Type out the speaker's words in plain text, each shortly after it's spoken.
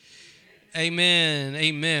Amen.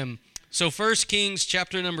 Amen. So 1 Kings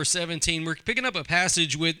chapter number 17, we're picking up a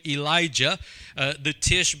passage with Elijah, the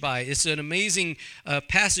Tishbite. It's an amazing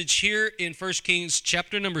passage here in 1 Kings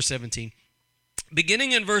chapter number 17.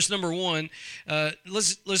 Beginning in verse number 1,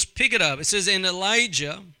 let's pick it up. It says, "And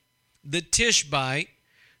Elijah, the Tishbite,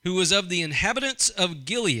 who was of the inhabitants of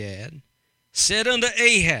Gilead, said unto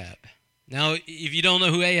Ahab." Now, if you don't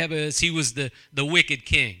know who Ahab is, he was the wicked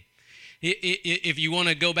king. If you want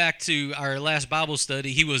to go back to our last Bible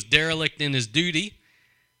study, he was derelict in his duty.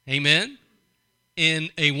 Amen.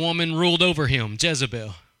 And a woman ruled over him,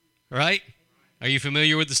 Jezebel. Right? Are you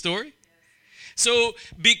familiar with the story? So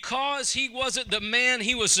because he wasn't the man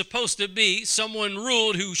he was supposed to be, someone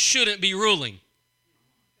ruled who shouldn't be ruling.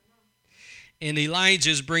 And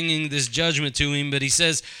Elijah's bringing this judgment to him, but he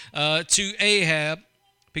says to Ahab,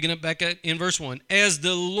 picking up back in verse 1, "As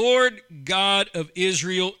the Lord God of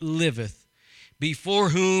Israel liveth,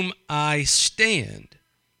 before whom I stand,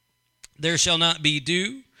 there shall not be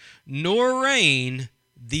dew, nor rain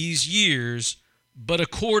these years, but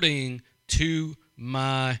according to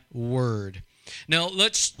my word." Now,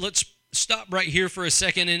 let's stop right here for a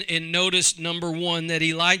second and notice, number one, that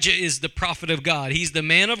Elijah is the prophet of God. He's the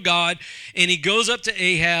man of God, and he goes up to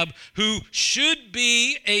Ahab, who should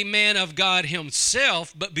be a man of God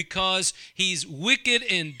himself, but because he's wicked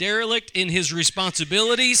and derelict in his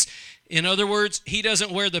responsibilities, in other words, he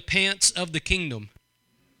doesn't wear the pants of the kingdom.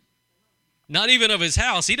 Not even of his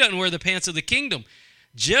house. He doesn't wear the pants of the kingdom.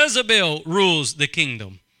 Jezebel rules the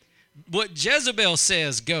kingdom. What Jezebel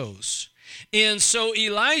says goes. And so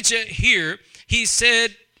Elijah here, he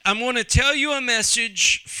said, "I'm going to tell you a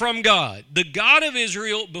message from God, the God of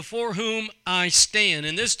Israel, before whom I stand."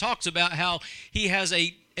 And this talks about how he has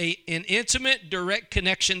an intimate, direct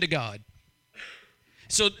connection to God.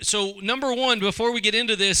 So number one, before we get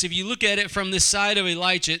into this, if you look at it from this side of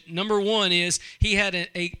Elijah, number one is he had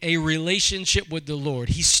a relationship with the Lord.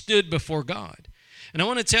 He stood before God. And I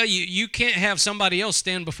want to tell you, you can't have somebody else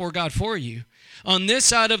stand before God for you. On this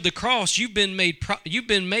side of the cross, you've been made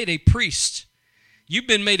a priest. You've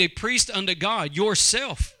been made a priest unto God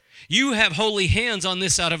yourself. You have holy hands on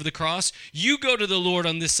this side of the cross. You go to the Lord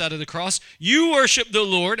on this side of the cross. You worship the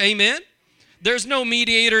Lord. Amen. There's no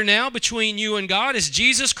mediator now between you and God. It's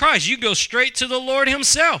Jesus Christ. You go straight to the Lord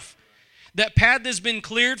himself. That path has been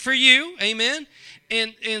cleared for you. Amen.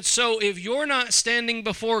 And so if you're not standing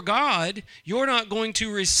before God, you're not going to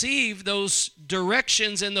receive those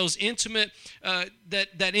directions and those intimate,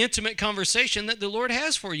 that intimate conversation that the Lord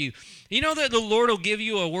has for you. You know that the Lord will give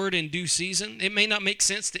you a word in due season. It may not make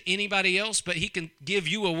sense to anybody else, but he can give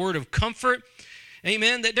you a word of comfort.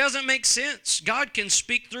 Amen. That doesn't make sense. God can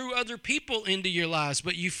speak through other people into your lives,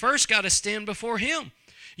 but you first got to stand before him.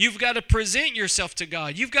 You've got to present yourself to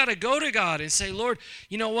God. You've got to go to God and say, "Lord,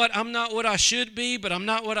 you know what? I'm not what I should be, but I'm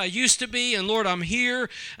not what I used to be. And Lord, I'm here.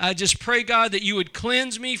 I just pray, God, that you would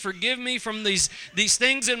cleanse me, forgive me from these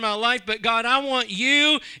things in my life. But God, I want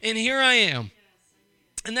you, and here I am."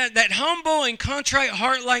 And that humble and contrite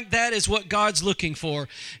heart like that is what God's looking for.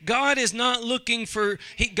 God is not looking for,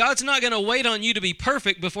 God's not going to wait on you to be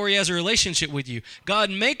perfect before he has a relationship with you. God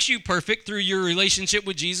makes you perfect through your relationship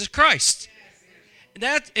with Jesus Christ.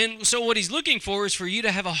 And so what he's looking for is for you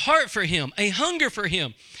to have a heart for him, a hunger for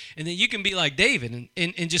him. And then you can be like David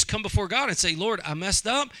and just come before God and say, "Lord, I messed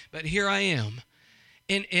up, but here I am.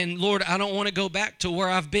 And Lord, I don't want to go back to where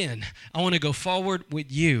I've been. I want to go forward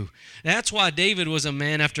with you." That's why David was a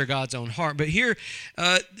man after God's own heart. But here,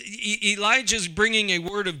 Elijah's bringing a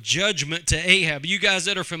word of judgment to Ahab. You guys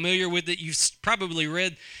that are familiar with it, you've probably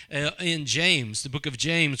read in James, the book of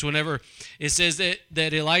James, whenever it says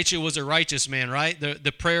that Elijah was a righteous man, right?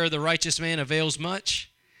 The prayer of the righteous man avails much.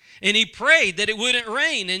 And he prayed that it wouldn't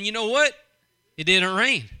rain. And you know what? It didn't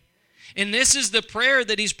rain. And this is the prayer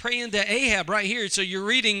that he's praying to Ahab right here. So you're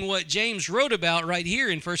reading what James wrote about right here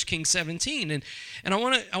in 1 Kings 17. And I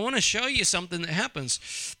want to show you something that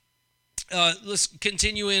happens. Let's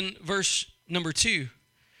continue in verse number 2.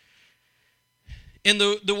 "And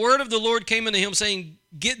the word of the Lord came unto him, saying,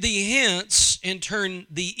 Get thee hence, and turn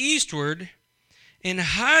thee eastward, and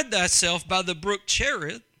hide thyself by the brook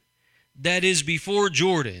Cherith, that is before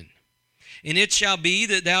Jordan. And it shall be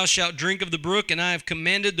that thou shalt drink of the brook, and I have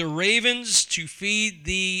commanded the ravens to feed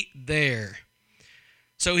thee there."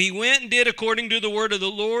 So he went and did according to the word of the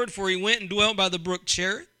Lord, for he went and dwelt by the brook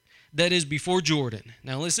Cherith, that is before Jordan.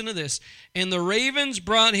 Now listen to this. "And the ravens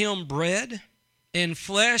brought him bread and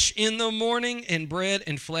flesh in the morning, and bread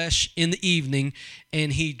and flesh in the evening,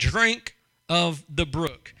 and he drank of the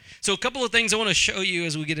brook." So a couple of things I want to show you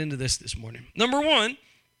as we get into this morning. Number one,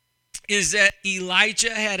 is that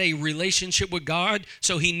Elijah had a relationship with God,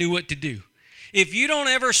 so he knew what to do. If you don't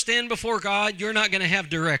ever stand before God, you're not going to have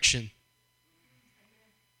direction.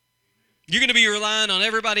 You're going to be relying on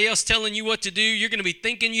everybody else telling you what to do. You're going to be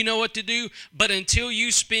thinking you know what to do. But until you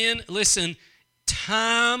spend, listen,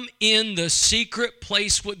 time in the secret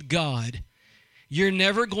place with God, you're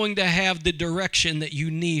never going to have the direction that you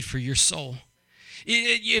need for your soul.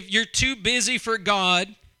 If you're too busy for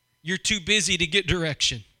God, you're too busy to get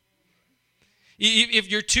direction. If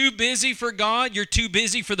you're too busy for God, you're too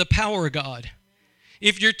busy for the power of God.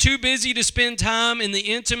 If you're too busy to spend time in the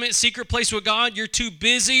intimate, secret place with God, you're too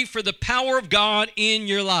busy for the power of God in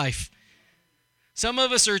your life. Some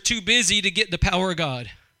of us are too busy to get the power of God,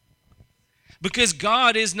 because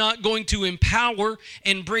God is not going to empower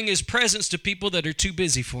and bring His presence to people that are too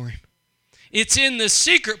busy for Him. It's in the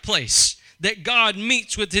secret place that God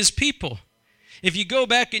meets with His people. If you go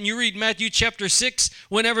back and you read Matthew chapter 6,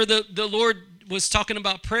 whenever the Lord was talking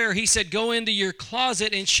about prayer, He said, go into your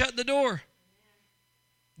closet and shut the door.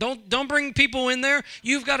 Don't bring people in there.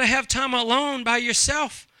 You've got to have time alone by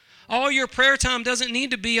yourself. All your prayer time doesn't need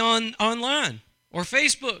to be online or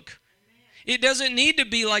Facebook. It doesn't need to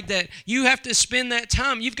be like that. You have to spend that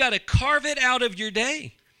time. You've got to carve it out of your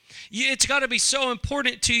day. It's got to be so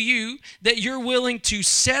important to you that you're willing to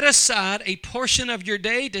set aside a portion of your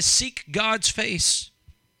day to seek God's face.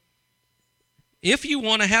 If you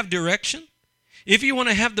want to have direction, if you want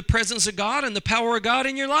to have the presence of God and the power of God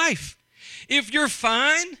in your life. If you're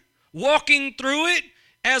fine walking through it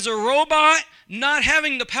as a robot, not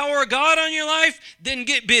having the power of God on your life, then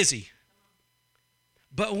get busy.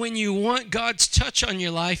 But when you want God's touch on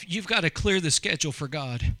your life, you've got to clear the schedule for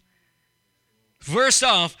God. First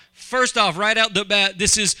off, right out the bat,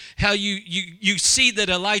 this is how you see that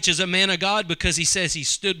Elijah's a man of God, because he says he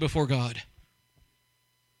stood before God.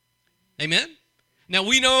 Amen? Now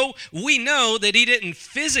we know that he didn't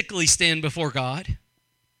physically stand before God.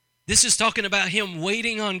 This is talking about him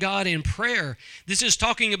waiting on God in prayer. This is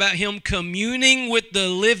talking about him communing with the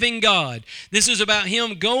living God. This is about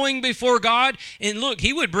him going before God. And look,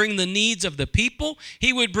 he would bring the needs of the people.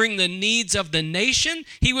 He would bring the needs of the nation.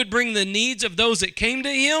 He would bring the needs of those that came to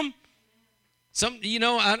him.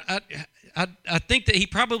 I think that he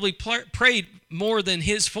probably prayed more than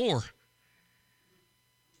his four.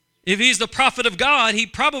 If he's the prophet of God, he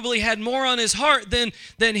probably had more on his heart than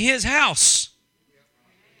his house.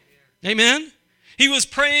 Amen? He was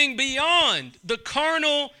praying beyond the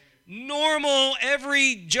carnal, normal,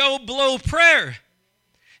 every Joe Blow prayer.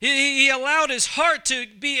 He allowed his heart to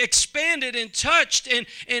be expanded and touched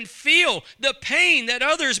and feel the pain that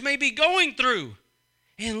others may be going through.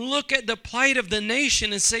 And look at the plight of the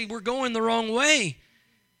nation and say, we're going the wrong way.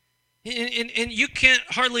 And you can't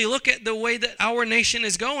hardly look at the way that our nation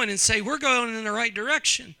is going and say, we're going in the right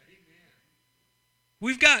direction.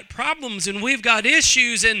 We've got problems and we've got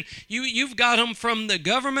issues, and you've got them from the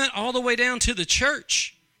government all the way down to the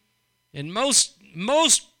church. And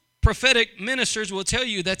most prophetic ministers will tell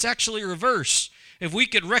you that's actually reverse. If we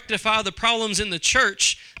could rectify the problems in the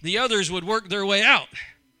church, the others would work their way out,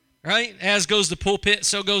 right? As goes the pulpit,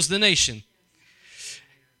 so goes the nation.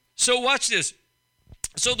 So watch this.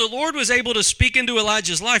 So the Lord was able to speak into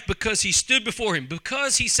Elijah's life because he stood before him,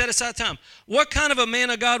 because he set aside time. What kind of a man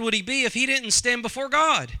of God would he be if he didn't stand before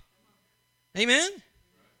God? Amen?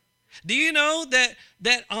 Do you know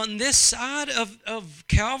that on this side of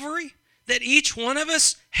Calvary, that each one of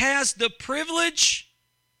us has the privilege,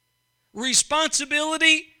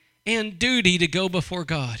 responsibility, and duty to go before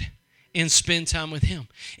God and spend time with Him?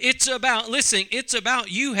 It's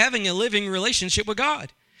about you having a living relationship with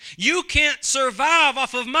God. You can't survive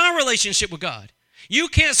off of my relationship with God. You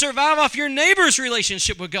can't survive off your neighbor's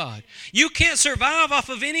relationship with God. You can't survive off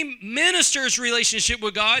of any minister's relationship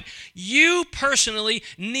with God. You personally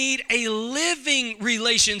need a living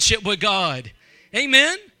relationship with God.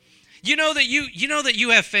 Amen? You know that you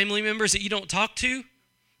have family members that you don't talk to?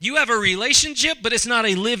 You have a relationship, but it's not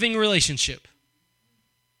a living relationship.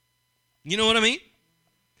 You know what I mean?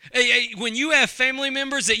 When you have family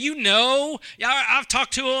members that you know, I've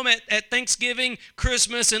talked to them at Thanksgiving,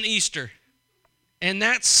 Christmas, and Easter. And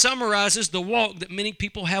that summarizes the walk that many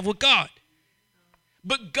people have with God.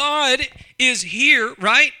 But God is here,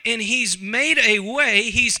 right? And He's made a way.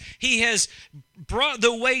 He has brought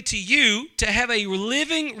the way to you to have a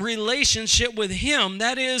living relationship with Him.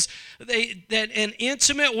 That is an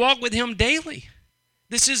intimate walk with Him daily.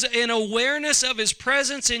 This is an awareness of His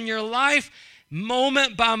presence in your life,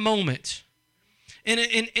 moment by moment. And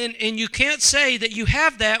you can't say that you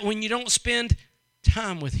have that when you don't spend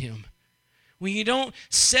time with Him, when you don't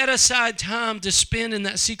set aside time to spend in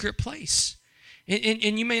that secret place.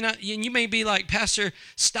 And you may not, and you may be like, Pastor,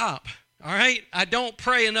 stop. All right? I don't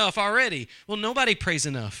pray enough already. Well, nobody prays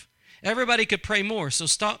enough. Everybody could pray more. So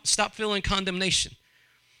stop feeling condemnation.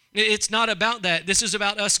 It's not about that. This is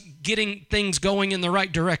about us getting things going in the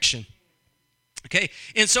right direction. Okay,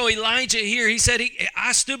 and so Elijah here, he said,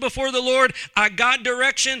 I stood before the Lord, I got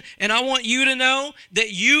direction, and I want you to know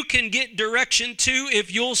that you can get direction too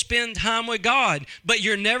if you'll spend time with God, but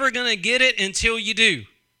you're never going to get it until you do. Amen.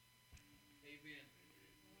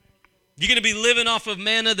 You're going to be living off of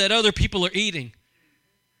manna that other people are eating.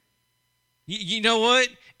 You know what?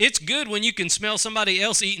 It's good when you can smell somebody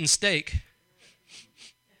else eating steak.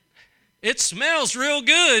 It smells real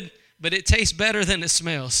good, but it tastes better than it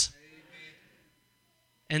smells.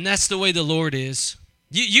 And that's the way the Lord is.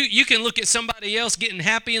 You can look at somebody else getting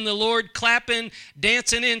happy in the Lord, clapping,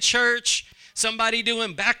 dancing in church, somebody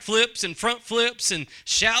doing backflips and front flips and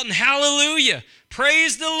shouting hallelujah,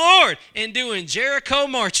 praise the Lord, and doing Jericho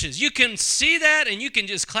marches. You can see that and you can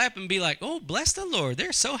just clap and be like, oh, bless the Lord.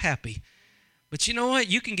 They're so happy. But you know what?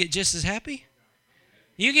 You can get just as happy.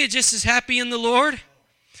 You get just as happy in the Lord.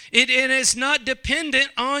 And it's not dependent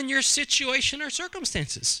on your situation or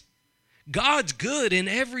circumstances. God's good in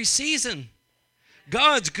every season.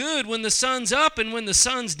 God's good when the sun's up and when the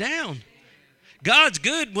sun's down. God's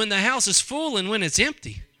good when the house is full and when it's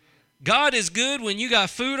empty. God is good when you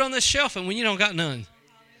got food on the shelf and when you don't got none.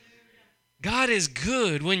 God is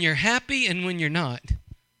good when you're happy and when you're not.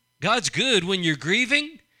 God's good when you're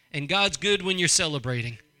grieving and God's good when you're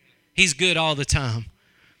celebrating. He's good all the time.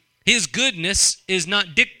 His goodness is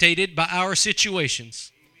not dictated by our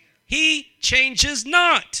situations. He changes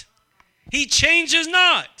not. He changes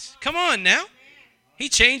not. Come on now. He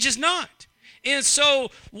changes not. And so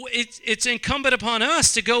it's incumbent upon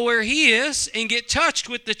us to go where he is and get touched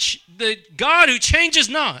with the God who changes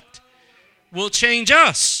not will change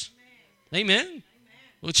us. Amen.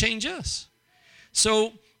 Will change us.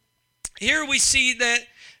 So here we see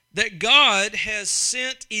that God has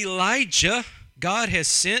sent Elijah. God has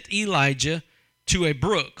sent Elijah to a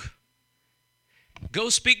brook. Go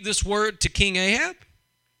speak this word to King Ahab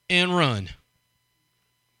and run.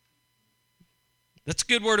 That's a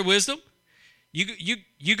good word of wisdom.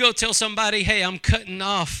 You go tell somebody, hey, I'm cutting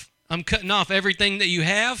off everything that you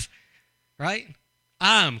have, right?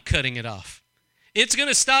 I'm cutting it off. It's going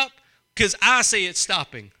to stop because I say it's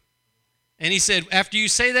stopping. And he said, after you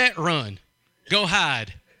say that, run. Go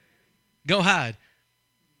hide. Go hide.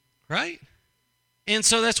 Right? And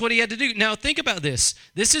so that's what he had to do. Now think about this.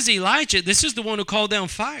 This is Elijah. This is the one who called down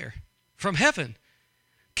fire from heaven.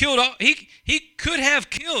 Killed all, he could have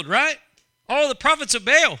killed, right? All the prophets of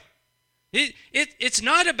Baal. It's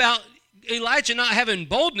not about Elijah not having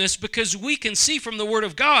boldness, because we can see from the word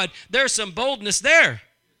of God there's some boldness there.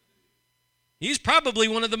 He's probably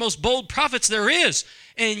one of the most bold prophets there is.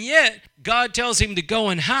 And yet God tells him to go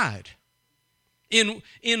and hide. In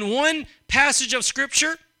one passage of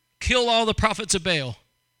Scripture, kill all the prophets of Baal.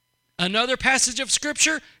 Another passage of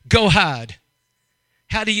Scripture, go hide.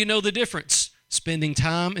 How do you know the difference? Spending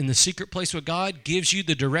time in the secret place with God gives you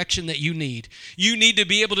the direction that you need. You need to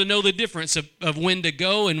be able to know the difference of when to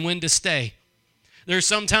go and when to stay. There's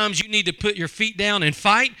sometimes you need to put your feet down and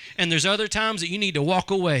fight, and there's other times that you need to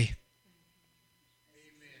walk away.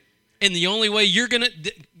 Amen. And the only way you're going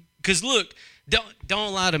to, because look,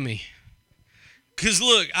 don't lie to me. Because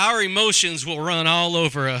look, our emotions will run all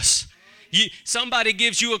over us. Somebody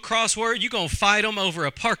gives you a crossword, you're going to fight them over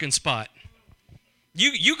a parking spot.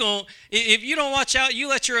 You going, if you don't watch out, you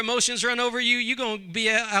let your emotions run over you, you're going to be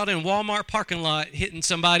out in Walmart parking lot hitting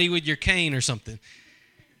somebody with your cane or something.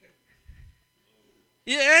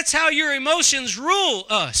 Yeah, that's how your emotions rule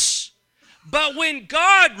us. But when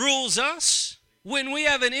God rules us, when we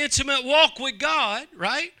have an intimate walk with God,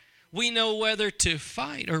 right, we know whether to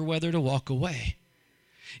fight or whether to walk away.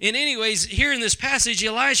 And anyways, here in this passage,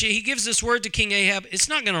 Elijah, he gives this word to King Ahab, it's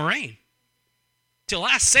not going to rain till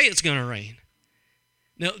I say it's going to rain.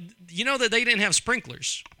 Now, you know that they didn't have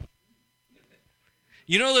sprinklers.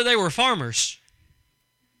 You know that they were farmers,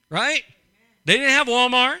 right? They didn't have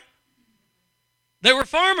Walmart. They were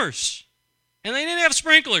farmers, and they didn't have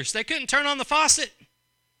sprinklers. They couldn't turn on the faucet.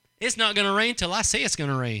 It's not going to rain till I say it's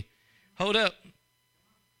going to rain. Hold up.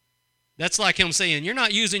 That's like him saying, you're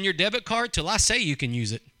not using your debit card till I say you can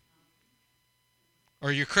use it.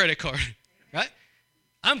 Or your credit card, right?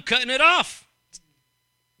 I'm cutting it off.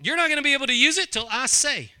 You're not going to be able to use it till I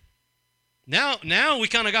say. Now we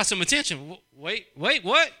kind of got some attention. Wait,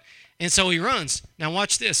 what? And so he runs. Now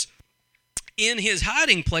watch this. In his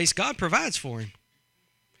hiding place, God provides for him.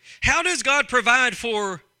 How does God provide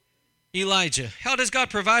for Elijah? How does God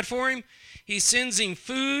provide for him? He sends him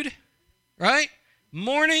food, right?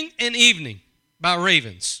 morning and evening by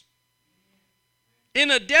ravens. In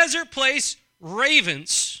a desert place,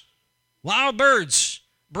 ravens, wild birds,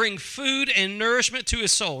 bring food and nourishment to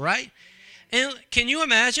his soul, right? And can you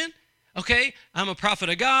imagine? Okay, I'm a prophet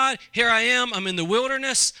of God. Here I am. I'm in the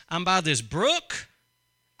wilderness. I'm by this brook.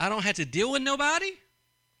 I don't have to deal with nobody.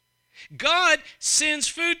 God sends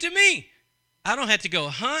food to me. I don't have to go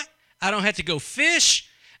hunt. I don't have to go fish.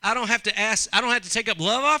 I don't have to ask. I don't have to take up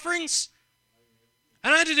love offerings. I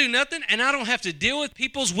don't have to do nothing, and I don't have to deal with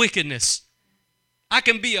people's wickedness. I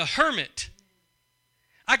can be a hermit.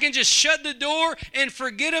 I can just shut the door and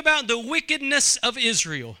forget about the wickedness of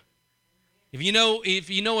Israel. If you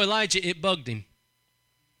know Elijah, it bugged him.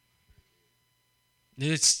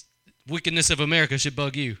 It's wickedness of America should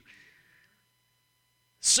bug you.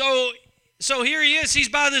 So here he is. He's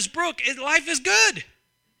by this brook. Life is good.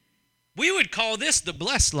 We would call this the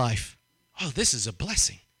blessed life. Oh, this is a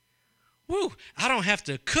blessing. Woo, I don't have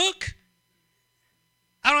to cook.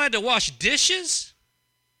 I don't have to wash dishes.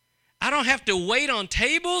 I don't have to wait on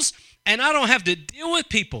tables, and I don't have to deal with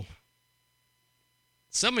people.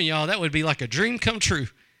 Some of y'all, that would be like a dream come true.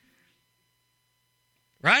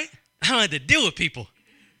 Right? I don't have to deal with people.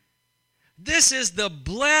 This is the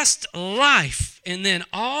blessed life. And then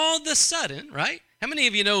all of a sudden, right? How many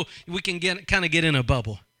of you know we can kind of get in a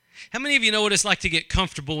bubble? How many of you know what it's like to get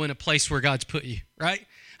comfortable in a place where God's put you, right?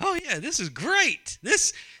 Oh, yeah, this is great.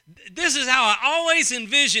 This is how I always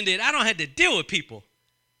envisioned it. I don't have to deal with people,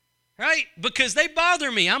 right? Because they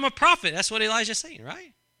bother me. I'm a prophet. That's what Elijah's saying,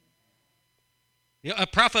 right? You know, a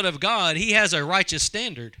prophet of God, he has a righteous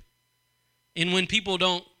standard. And when people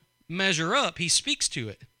don't measure up, he speaks to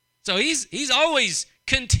it. So he's always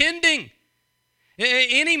contending.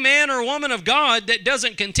 Any man or woman of God that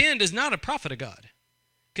doesn't contend is not a prophet of God.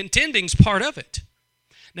 Contending's part of it.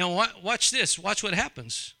 Now watch this. Watch what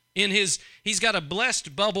happens. He's got a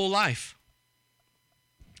blessed bubble life.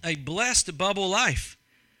 A blessed bubble life.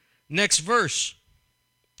 Next verse.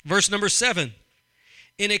 Verse number 7.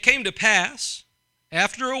 And it came to pass,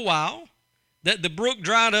 after a while, that the brook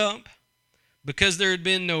dried up because there had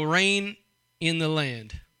been no rain in the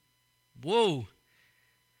land. Whoa.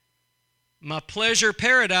 My pleasure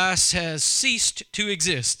paradise has ceased to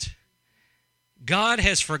exist. God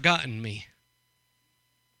has forgotten me.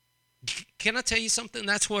 Can I tell you something?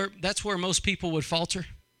 That's where most people would falter.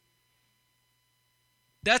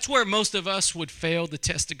 That's where most of us would fail the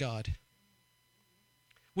test of God.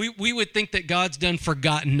 We would think that God's done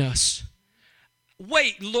forgotten us.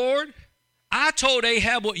 Wait, Lord, I told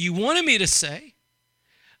Ahab what you wanted me to say.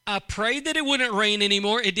 I prayed that it wouldn't rain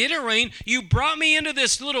anymore. It didn't rain. You brought me into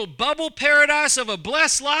this little bubble paradise of a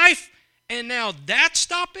blessed life, and now that's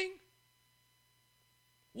stopping?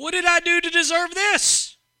 What did I do to deserve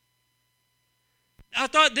this? I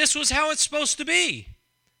thought this was how it's supposed to be.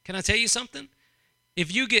 Can I tell you something?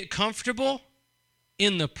 If you get comfortable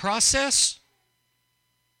in the process,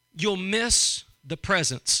 you'll miss the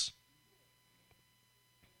presence.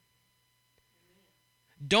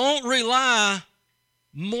 Don't rely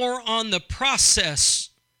more on the process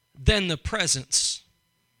than the presence.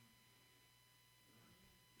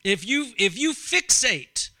 If you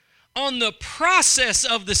fixate on the process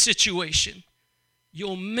of the situation,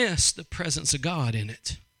 you'll miss the presence of God in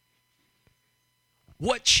it.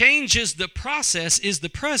 What changes the process is the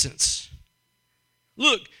presence.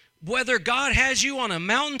 Look, whether God has you on a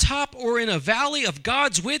mountaintop or in a valley, if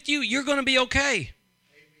God's with you, you're going to be okay.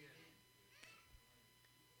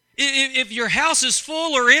 If your house is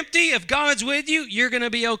full or empty, if God's with you, you're going to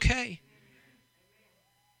be okay.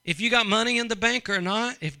 If you got money in the bank or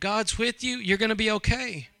not, if God's with you, you're going to be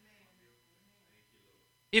okay.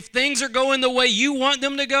 If things are going the way you want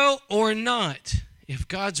them to go or not, if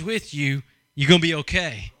God's with you, you're going to be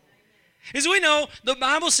okay. As we know, the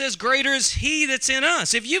Bible says greater is He that's in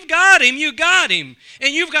us. If you've got Him, you got Him.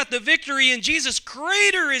 And you've got the victory in Jesus.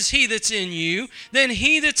 Greater is He that's in you than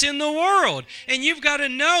he that's in the world. And you've got to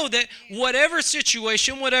know that whatever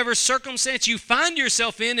situation, whatever circumstance you find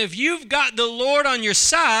yourself in, if you've got the Lord on your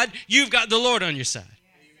side, you've got the Lord on your side.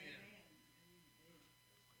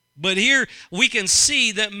 But here we can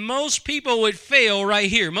see that most people would fail right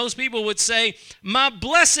here. Most people would say, my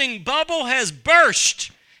blessing bubble has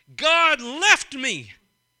burst. God left me.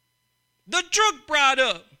 The brook dried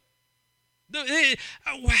up.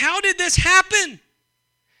 How did this happen?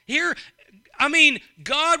 Here,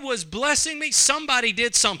 God was blessing me. Somebody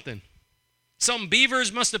did something. Some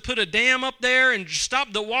beavers must have put a dam up there and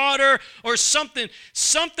stopped the water or something.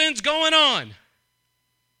 Something's going on.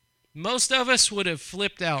 Most of us would have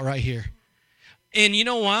flipped out right here. And you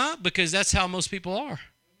know why? Because that's how most people are.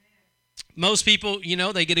 Most people,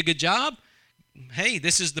 they get a good job. hey,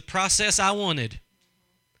 this is the process I wanted.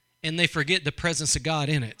 And they forget the presence of God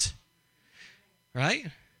in it. Right?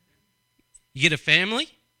 You get a family.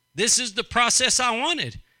 This is the process I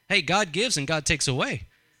wanted. Hey, God gives and God takes away.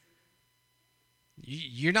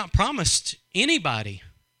 You're not promised anybody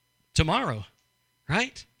tomorrow,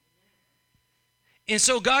 right? And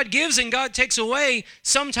so God gives and God takes away.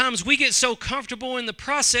 Sometimes we get so comfortable in the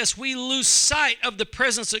process, we lose sight of the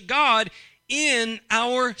presence of God in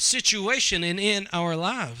our situation and in our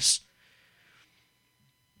lives.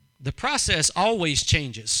 The process always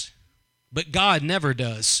changes, but God never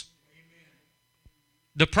does.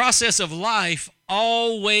 The process of life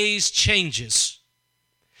always changes.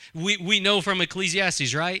 We know from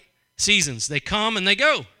Ecclesiastes, right? Seasons, they come and they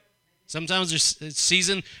go. Sometimes there's a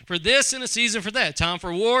season for this and a season for that. Time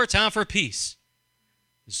for war, time for peace.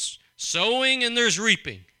 There's sowing and there's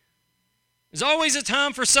reaping. There's always a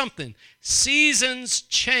time for something. Seasons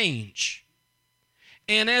change.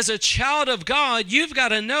 And as a child of God, you've got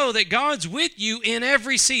to know that God's with you in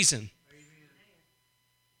every season.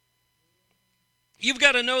 You've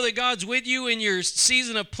got to know that God's with you in your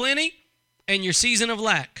season of plenty and your season of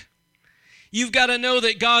lack. You've got to know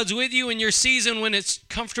that God's with you in your season when it's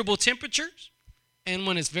comfortable temperatures and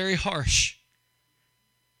when it's very harsh.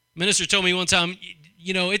 Minister told me one time,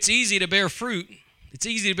 you know, it's easy to bear fruit. It's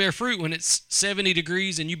easy to bear fruit when it's 70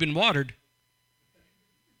 degrees and you've been watered.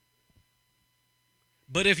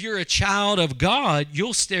 But if you're a child of God, you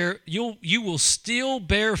will still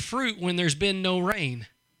bear fruit when there's been no rain.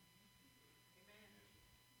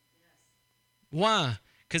 Why?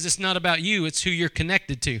 Because it's not about you, it's who you're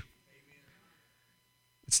connected to.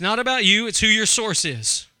 It's not about you, it's who your source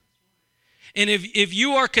is. And if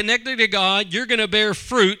you are connected to God, you're going to bear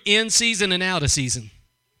fruit in season and out of season.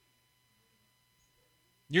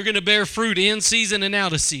 You're going to bear fruit in season and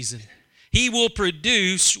out of season. He will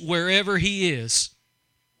produce wherever He is.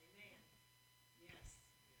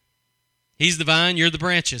 He's the vine, you're the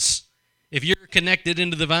branches. If you're connected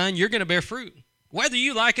into the vine, you're going to bear fruit, whether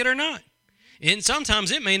you like it or not. And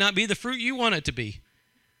sometimes it may not be the fruit you want it to be.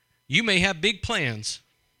 You may have big plans.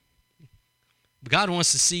 But God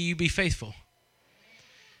wants to see you be faithful.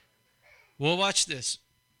 Well, watch this.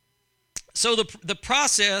 So the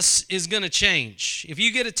process is going to change. If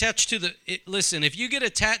you get attached to if you get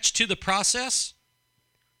attached to the process,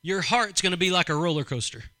 your heart's going to be like a roller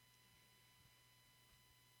coaster.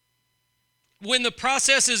 When the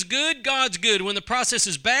process is good, God's good. When the process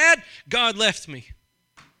is bad, God left me.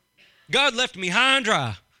 God left me high and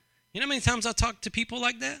dry. You know how many times I talk to people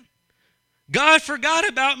like that? God forgot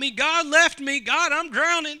about me. God left me. God, I'm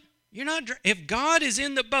drowning. You're not. If God is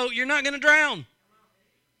in the boat, you're not going to drown.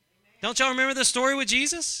 Don't y'all remember the story with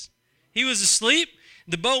Jesus? He was asleep.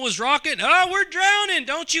 The boat was rocking. Oh, we're drowning.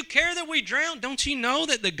 Don't you care that we drown? Don't you know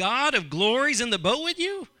that the God of glory is in the boat with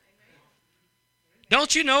you?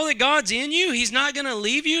 Don't you know that God's in you? He's not going to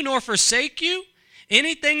leave you nor forsake you.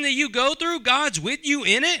 Anything that you go through, God's with you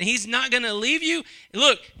in it. He's not going to leave you.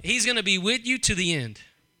 Look, He's going to be with you to the end.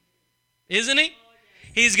 Isn't He?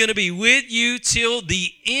 He's going to be with you till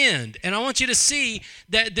the end. And I want you to see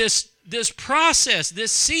that this process,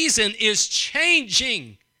 this season is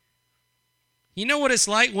changing. You know what it's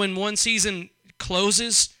like when one season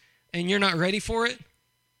closes and you're not ready for it?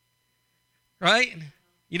 Right?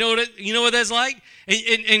 You know what that's like?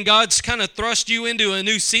 And God's kind of thrust you into a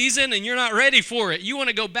new season and you're not ready for it. You want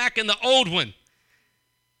to go back in the old one.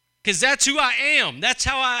 Because that's who I am. That's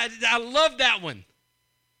how I love that one.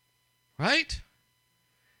 Right?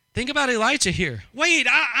 Think about Elijah here. Wait,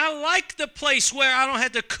 I like the place where I don't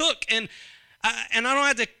have to cook and I don't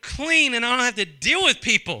have to clean and I don't have to deal with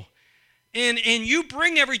people. And you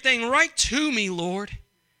bring everything right to me, Lord.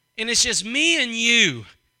 And it's just me and you.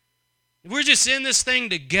 We're just in this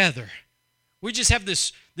thing together. We just have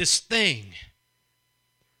this thing.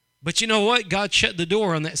 But you know what? God shut the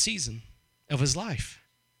door on that season of his life.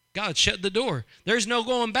 God shut the door. There's no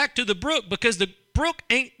going back to the brook because the brook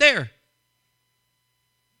ain't there.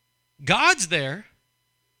 God's there,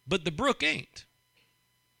 but the brook ain't.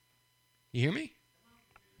 You hear me?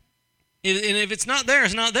 And if it's not there,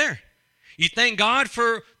 it's not there. You thank God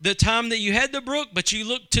for the time that you had the brook, but you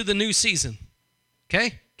look to the new season.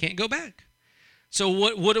 Okay? Can't go back. So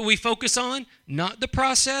what do we focus on? Not the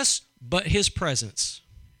process, but His presence.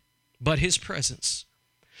 But His presence.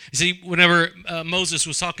 You see, whenever Moses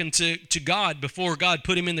was talking to God before God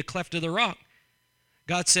put him in the cleft of the rock,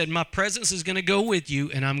 God said, my presence is going to go with you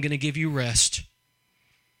and I'm going to give you rest.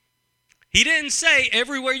 He didn't say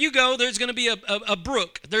everywhere you go there's going to be a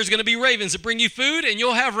brook. There's going to be ravens that bring you food and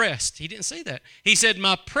you'll have rest. He didn't say that. He said,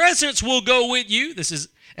 my presence will go with you. This is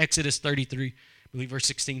Exodus 33. believe verse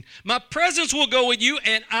 16. My presence will go with you,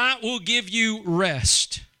 and I will give you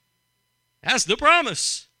rest. That's the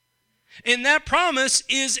promise. And that promise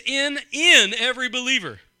is in every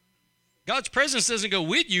believer. God's presence doesn't go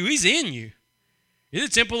with you, he's in you.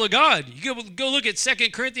 It's the temple of God. You go look at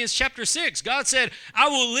 2 Corinthians chapter 6. God said, I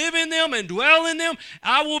will live in them and dwell in them.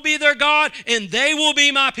 I will be their God, and they will be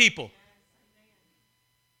my people.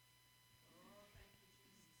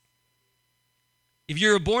 If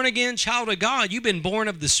you're a born-again child of God, you've been born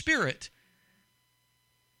of the Spirit.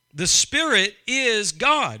 The Spirit is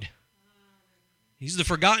God. He's the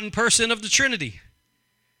forgotten person of the Trinity.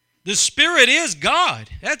 The Spirit is God.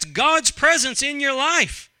 That's God's presence in your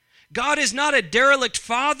life. God is not a derelict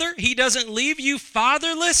father. He doesn't leave you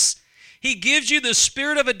fatherless. He gives you the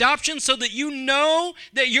spirit of adoption so that you know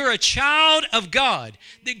that you're a child of God,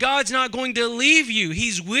 that God's not going to leave you.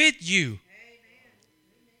 He's with you.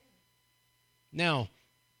 Now,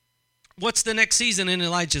 what's the next season in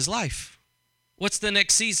Elijah's life? What's the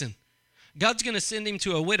next season? God's going to send him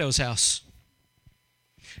to a widow's house.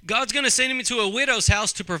 God's going to send him to a widow's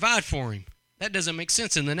house to provide for him. That doesn't make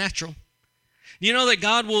sense in the natural. You know that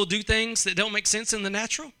God will do things that don't make sense in the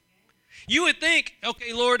natural? You would think,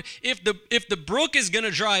 okay, Lord, if the brook is going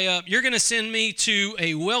to dry up, you're going to send me to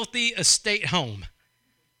a wealthy estate home.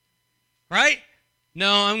 Right?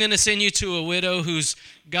 No, I'm going to send you to a widow who's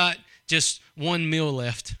got just one meal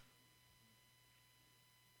left.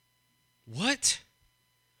 What?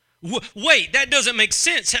 Wait, that doesn't make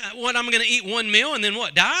sense. What, I'm going to eat one meal and then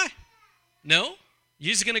what, die? No.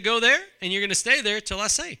 You're just going to go there and you're going to stay there till I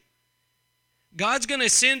say. God's going to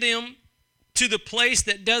send him to the place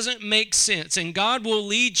that doesn't make sense. And God will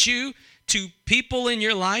lead you to people in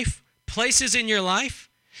your life, places in your life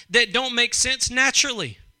that don't make sense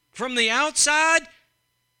naturally. From the outside,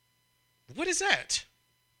 what is that?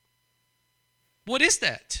 What is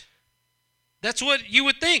that? That's what you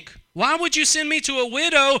would think. Why would you send me to a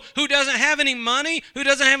widow who doesn't have any money, who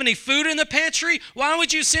doesn't have any food in the pantry? Why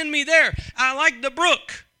would you send me there? I like the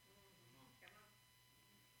brook.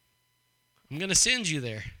 I'm going to send you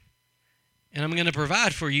there. And I'm going to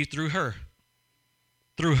provide for you through her.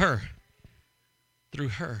 Through her. Through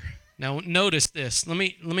her. Now notice this. Let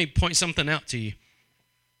me point something out to you.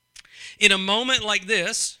 In a moment like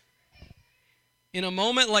this,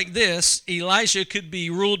 Elijah could be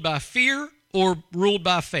ruled by fear or ruled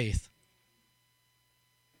by faith.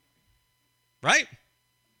 Right?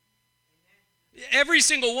 Every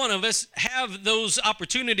single one of us have those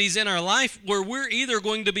opportunities in our life where we're either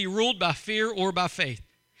going to be ruled by fear or by faith.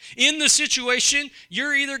 In the situation,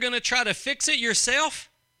 you're either going to try to fix it yourself.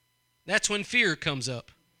 That's when fear comes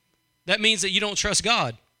up. That means that you don't trust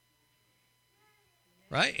God.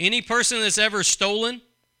 Right? Any person that's ever stolen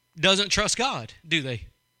doesn't trust God, do they?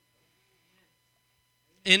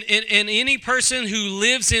 And any person who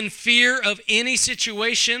lives in fear of any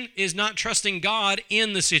situation is not trusting God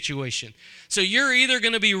in the situation. So you're either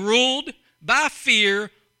going to be ruled by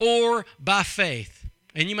fear or by faith.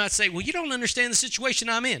 And you might say, well, you don't understand the situation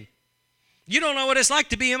I'm in. You don't know what it's like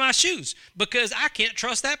to be in my shoes because I can't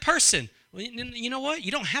trust that person. Well, you know what?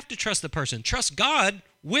 You don't have to trust the person. Trust God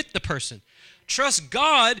with the person. Trust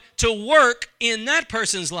God to work in that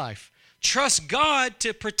person's life. Trust God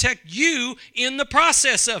to protect you in the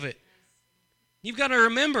process of it. You've got to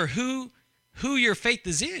remember who your faith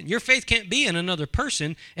is in. Your faith can't be in another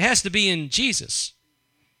person. It has to be in Jesus.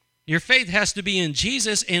 Your faith has to be in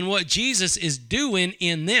Jesus and what Jesus is doing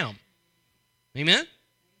in them. Amen?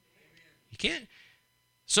 You can't.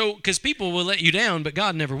 So, because people will let you down, but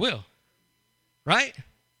God never will. Right?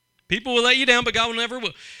 People will let you down, but God never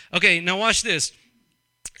will. Okay, now watch this.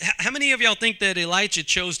 How many of y'all think that Elijah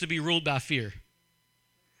chose to be ruled by fear?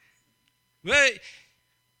 Well,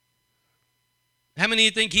 how many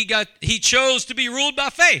of you think he chose to be ruled by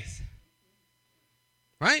faith?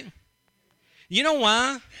 Right? You know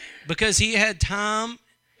why? Because he had time.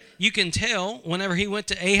 You can tell whenever he went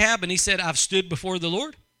to Ahab and he said, I've stood before the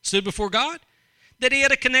Lord, stood before God, that he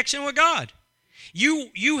had a connection with God.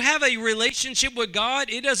 You have a relationship with God.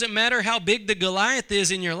 It doesn't matter how big the Goliath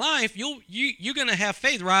is in your life. You're going to have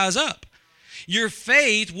faith rise up. Your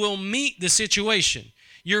faith will meet the situation.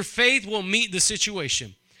 Your faith will meet the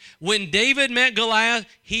situation. When David met Goliath,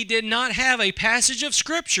 he did not have a passage of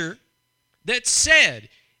Scripture that said,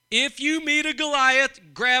 if you meet a Goliath,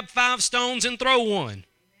 grab 5 stones and throw one.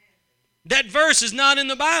 That verse is not in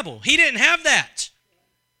the Bible. He didn't have that.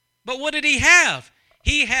 But what did he have?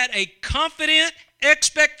 He had a confident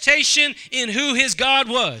expectation in who his God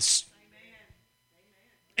was.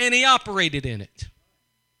 And he operated in it.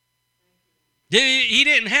 He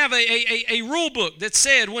didn't have a rule book that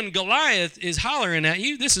said when Goliath is hollering at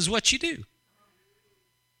you, this is what you do.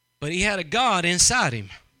 But he had a God inside him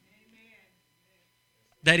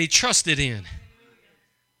that he trusted in,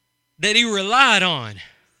 that he relied on.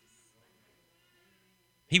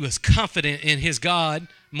 He was confident in his God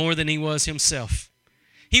more than he was himself.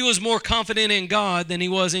 He was more confident in God than he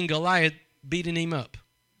was in Goliath beating him up.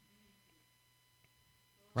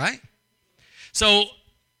 Right? So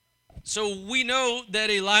we know that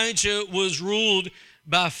Elijah was ruled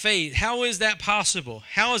by faith. How is that possible?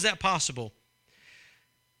 How is that possible?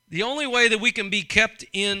 The only way that we can be kept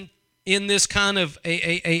in this kind of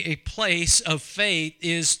a place of faith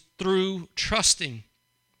is through trusting.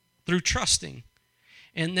 Through trusting.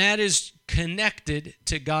 And that is connected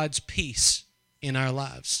to God's peace in our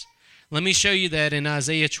lives. Let me show you that in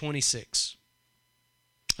Isaiah 26.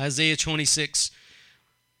 Isaiah 26,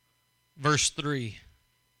 verse 3.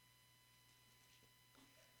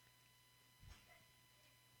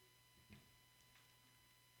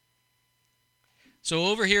 So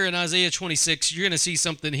over here in Isaiah 26, you're going to see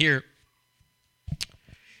something here.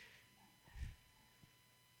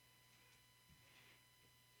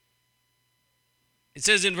 It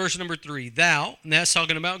says in verse number 3, thou, and that's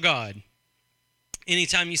talking about God.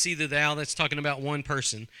 Anytime you see the thou, that's talking about one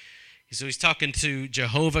person. So he's talking to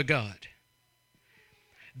Jehovah God.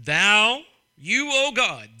 Thou, you, O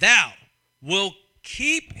God, thou will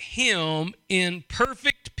keep him in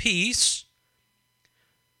perfect peace,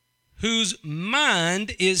 whose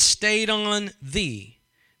mind is stayed on thee,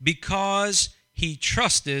 because he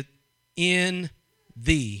trusted in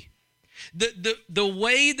thee. The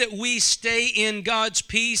way that we stay in God's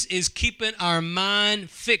peace is keeping our mind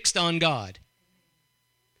fixed on God.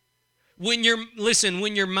 When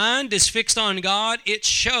your mind is fixed on God, it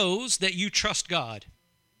shows that you trust God.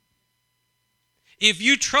 If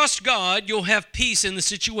you trust God, you'll have peace in the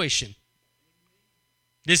situation.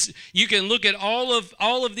 You can look at all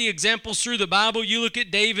of the examples through the Bible. You look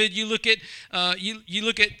at David. You look at you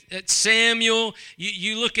look at Samuel.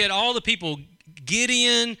 You look at all the people.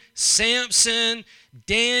 Gideon, Samson,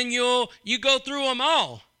 Daniel. You go through them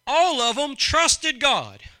all. All of them trusted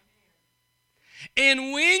God.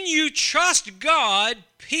 And when you trust God,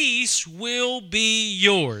 peace will be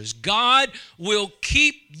yours. God will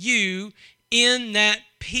keep you in that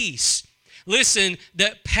peace. Listen,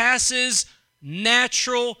 that passes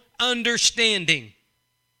natural understanding.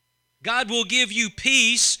 God will give you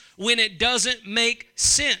peace when it doesn't make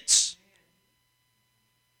sense.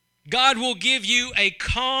 God will give you a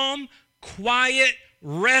calm, quiet,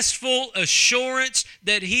 restful assurance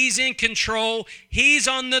that He's in control, He's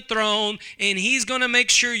on the throne, and He's going to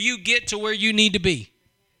make sure you get to where you need to be.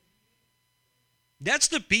 That's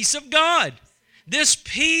the peace of God. This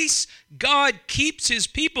peace God keeps His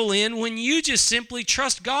people in when you just simply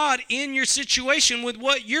trust God in your situation with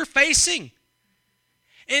what you're facing.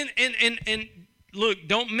 And look,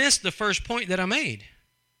 don't miss the first point that I made.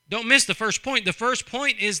 Don't miss the first point. The first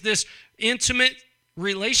point is this intimate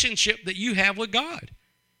relationship that you have with God.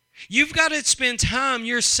 You've got to spend time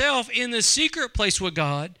yourself in the secret place with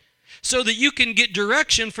God so that you can get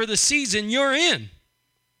direction for the season you're in.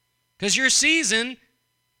 Because your season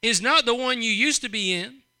is not the one you used to be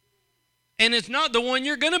in, and it's not the one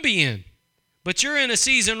you're going to be in. But you're in a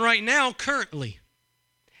season right now currently,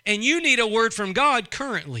 and you need a word from God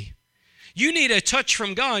currently. You need a touch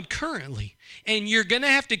from God currently. And you're going to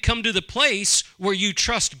have to come to the place where you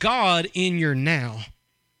trust God in your now.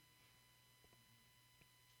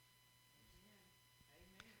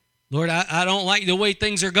 Lord, I don't like the way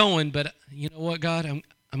things are going, but you know what, God?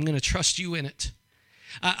 I'm going to trust you in it.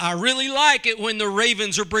 I really like it when the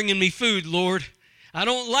ravens are bringing me food, Lord. I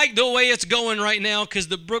don't like the way it's going right now because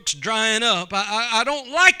the brook's drying up. I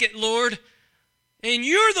don't like it, Lord. And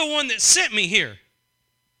you're the one that sent me here.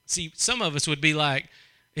 See, some of us would be like,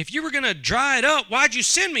 if you were going to dry it up, why'd you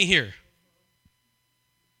send me here?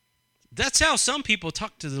 That's how some people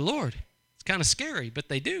talk to the Lord. It's kind of scary, but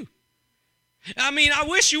they do. I mean, I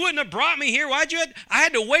wish you wouldn't have brought me here. I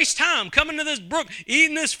had to waste time coming to this brook,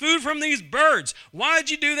 eating this food from these birds. Why'd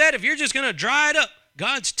you do that if you're just going to dry it up?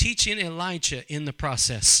 God's teaching Elijah in the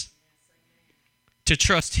process to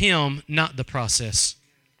trust Him, not the process.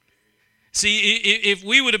 See, if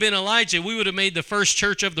we would have been Elijah, we would have made the first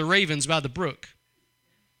church of the ravens by the brook.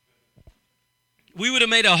 We would have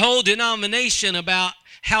made a whole denomination about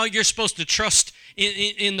how you're supposed to trust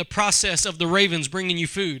in the process of the ravens bringing you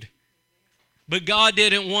food. But God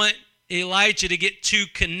didn't want Elijah to get too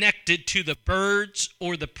connected to the birds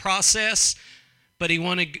or the process, but He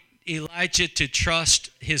wanted Elijah to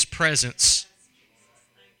trust His presence.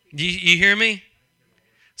 You hear me?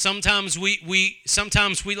 Sometimes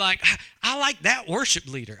we like, I like that worship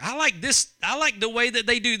leader. I like this. I like the way that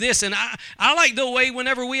they do this. And I like the way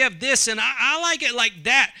whenever we have this. And I like it like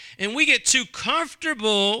that. And we get too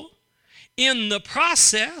comfortable in the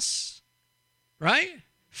process, right?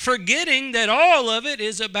 Forgetting that all of it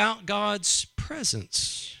is about God's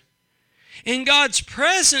presence. And God's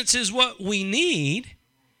presence is what we need.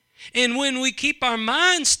 And when we keep our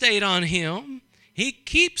mind stayed on Him, He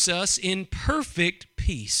keeps us in perfect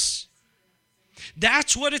peace.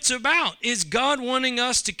 That's what it's about, is God wanting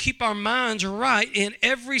us to keep our minds right in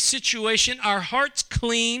every situation, our hearts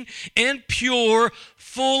clean and pure,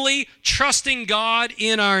 fully trusting God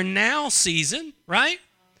in our now season, right?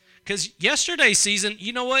 Because yesterday's season,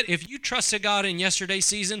 you know what? If you trusted God in yesterday's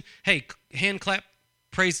season, hey, hand clap,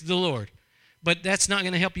 praise the Lord. But that's not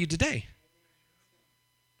going to help you today,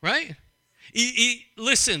 right?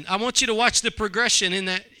 Listen, I want you to watch the progression in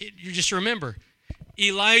that. You just remember,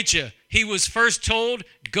 Elijah, he was first told,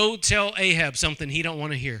 go tell Ahab something he don't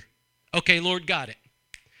want to hear. Okay, Lord, got it.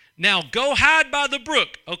 Now, go hide by the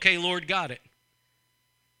brook. Okay, Lord, got it.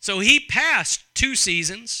 So he passed 2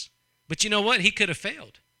 seasons, but you know what? He could have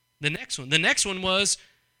failed. The next one was,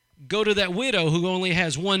 go to that widow who only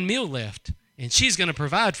has 1 meal left, and she's going to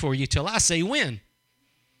provide for you till I say when.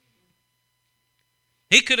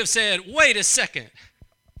 He could have said, wait a second,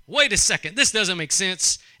 this doesn't make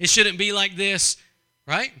sense. It shouldn't be like this,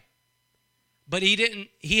 right? But he didn't.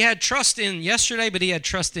 He had trust in yesterday, but he had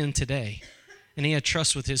trust in today. And he had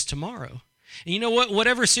trust with his tomorrow. And you know what?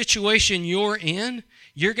 Whatever situation you're in,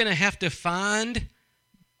 you're going to have to find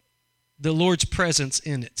the Lord's presence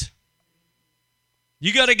in it.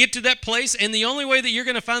 You got to get to that place, and the only way that you're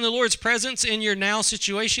going to find the Lord's presence in your now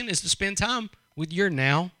situation is to spend time with your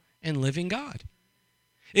now and living God.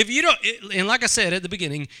 If you don't, and like I said at the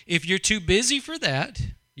beginning, if you're too busy for that,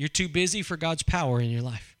 you're too busy for God's power in your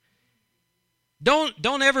life. Don't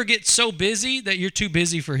ever get so busy that you're too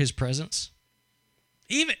busy for His presence.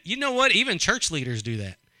 Even, you know what? Even church leaders do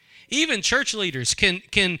that. Even church leaders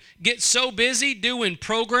can get so busy doing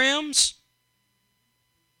programs,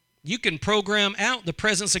 you can program out the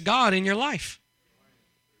presence of God in your life.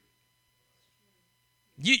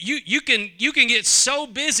 You can get so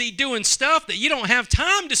busy doing stuff that you don't have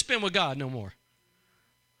time to spend with God no more.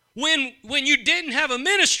 When you didn't have a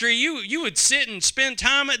ministry, you would sit and spend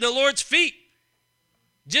time at the Lord's feet,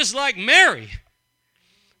 just like Mary.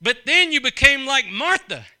 But then you became like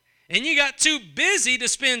Martha, and you got too busy to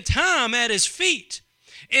spend time at His feet.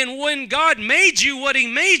 And when God made you what He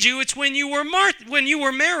made you, it's when you were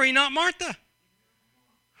Mary, not Martha.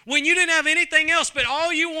 When you didn't have anything else, but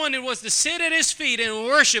all you wanted was to sit at His feet and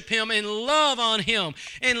worship Him and love on Him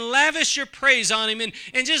and lavish your praise on Him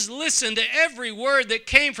and just listen to every word that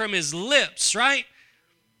came from His lips, right?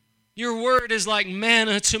 Your word is like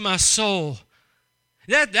manna to my soul.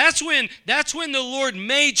 That's when the Lord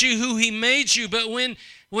made you who He made you. But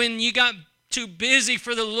when you got too busy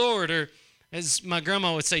for the Lord, or as my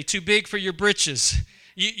grandma would say, too big for your britches,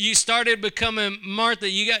 you started becoming Martha.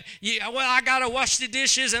 I got to wash the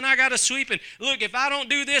dishes and I got to sweep. And look, if I don't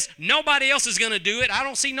do this, nobody else is going to do it. I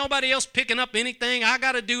don't see nobody else picking up anything. I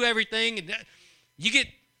got to do everything. And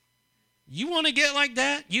you want to get like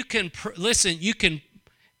that? You can, listen, you can,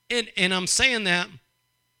 and I'm saying that,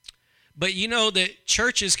 but you know that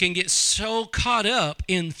churches can get so caught up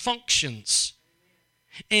in functions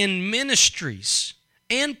and ministries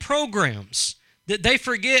and programs that they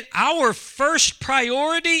forget our first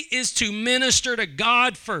priority is to minister to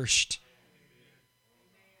God first.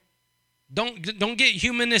 Don't get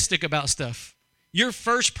humanistic about stuff. Your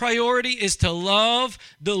first priority is to love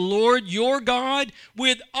the Lord your God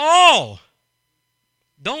with all.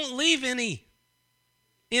 Don't leave any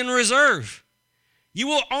in reserve. You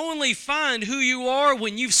will only find who you are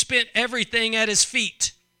when you've spent everything at His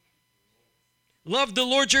feet. Love the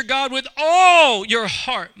Lord your God with all your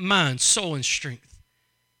heart, mind, soul, and strength.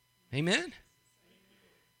 Amen?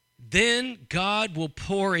 Then God will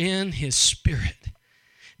pour in His Spirit.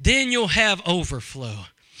 Then you'll have overflow.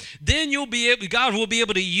 Then God will be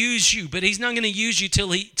able to use you, but He's not going to use you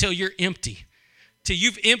till you're empty, till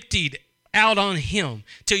you've emptied out on Him,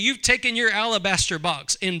 till you've taken your alabaster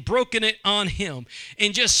box and broken it on Him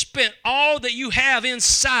and just spent all that you have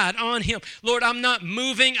inside on Him. Lord, I'm not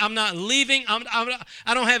moving. I'm not leaving.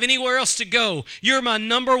 I don't have anywhere else to go. You're my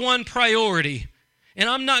number one priority, and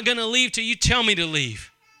I'm not going to leave till you tell me to leave.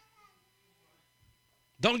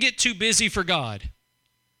 Don't get too busy for God.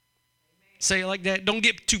 Say it like that. Don't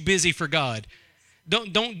get too busy for God.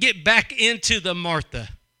 Don't get back into the Martha.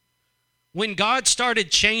 When God started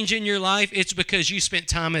changing your life, it's because you spent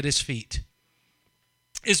time at His feet.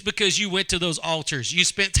 It's because you went to those altars. You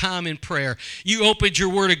spent time in prayer. You opened your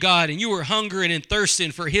Word of God, and you were hungering and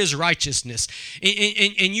thirsting for His righteousness.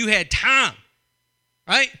 And you had time,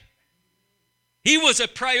 right? He was a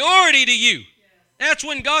priority to you. That's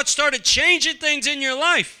when God started changing things in your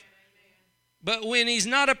life. But when He's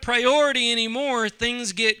not a priority anymore,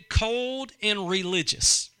 things get cold and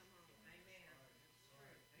religious.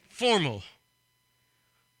 Formal.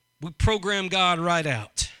 We program God right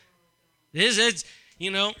out. It's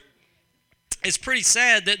pretty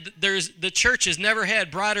sad that the church has never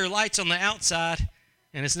had brighter lights on the outside,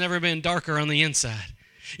 and it's never been darker on the inside.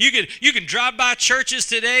 You can drive by churches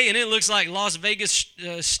today, and it looks like Las Vegas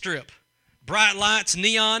Strip. Bright lights,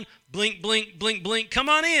 neon, blink, blink, blink, blink. Come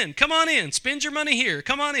on in. Come on in. Spend your money here.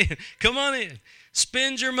 Come on in. Come on in.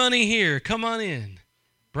 Spend your money here. Come on in.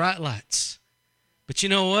 Bright lights. But you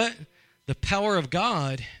know what? The power of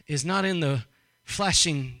God is not in the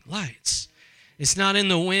flashing lights. It's not in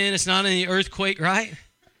the wind. It's not in the earthquake, right?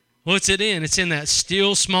 What's it in? It's in that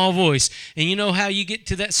still small voice. And you know how you get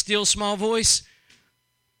to that still small voice?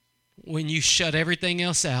 When you shut everything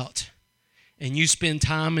else out and you spend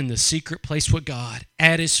time in the secret place with God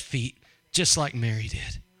at His feet, just like Mary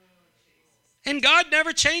did. And God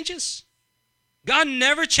never changes. God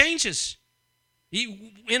never changes.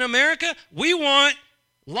 In America, we want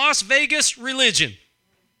Las Vegas religion.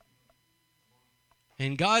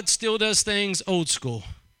 And God still does things old school.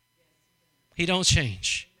 He don't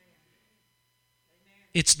change.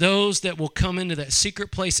 It's those that will come into that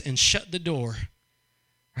secret place and shut the door,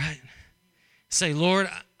 right? Say, Lord,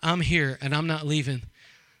 I'm here and I'm not leaving.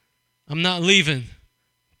 I'm not leaving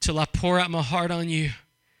till I pour out my heart on you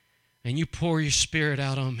and you pour your Spirit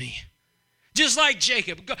out on me. Just like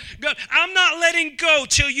Jacob. God, I'm not letting go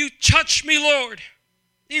till you touch me, Lord.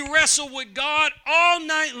 He wrestled with God all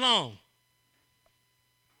night long.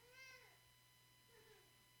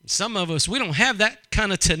 Some of us, we don't have that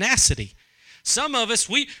kind of tenacity. Some of us,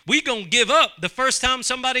 we gonna give up the first time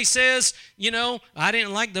somebody says, I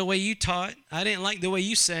didn't like the way you taught. I didn't like the way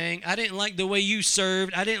you sang. I didn't like the way you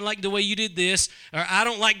served. I didn't like the way you did this. Or I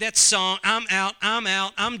don't like that song. I'm out.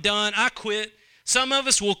 I'm done. I quit. Some of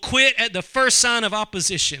us will quit at the first sign of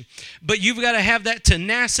opposition. But you've got to have that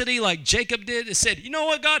tenacity like Jacob did that said, you know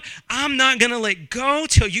what, God? I'm not going to let go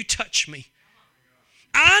till you touch me.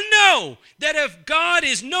 I know that if God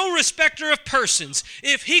is no respecter of persons,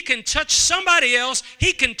 if He can touch somebody else,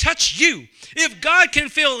 He can touch you. If God can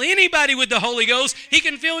fill anybody with the Holy Ghost, He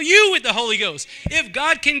can fill you with the Holy Ghost. If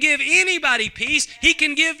God can give anybody peace, He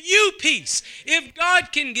can give you peace. If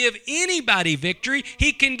God can give anybody victory,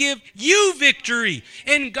 He can give you victory.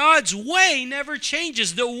 And God's way never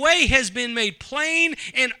changes. The way has been made plain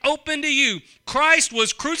and open to you. Christ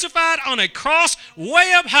was crucified on a cross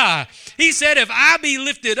way up high. He said, if I be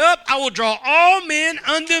lifted up, I will draw all men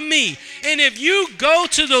unto me. And if you go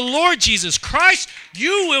to the Lord Jesus Christ,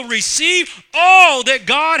 you will receive all that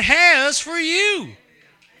God has for you.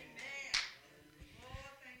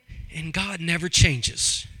 And God never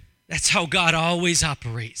changes. That's how God always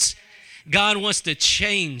operates. God wants to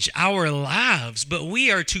change our lives, but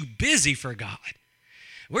we are too busy for God.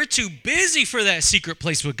 We're too busy for that secret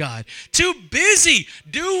place with God. Too busy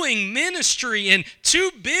doing ministry and too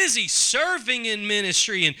busy serving in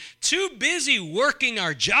ministry and too busy working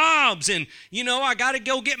our jobs. And, I got to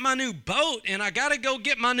go get my new boat and I got to go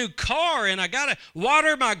get my new car and I got to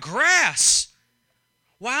water my grass.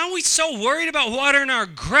 Why are we so worried about watering our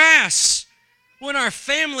grass when our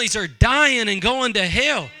families are dying and going to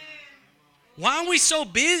hell? Why are we so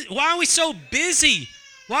busy? Why are we so busy?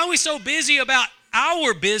 Why are we so busy about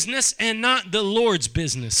our business and not the Lord's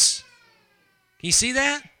business? You see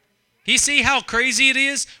that? You see how crazy it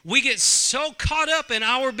is? We get so caught up in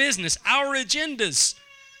our business, our agendas.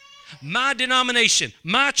 My denomination,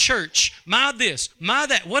 my church, my this, my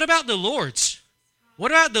that. What about the Lord's?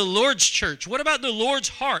 What about the Lord's church? What about the Lord's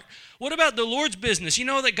heart? What about the Lord's business? You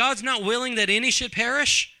know that God's not willing that any should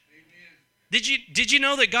perish? Amen. Did you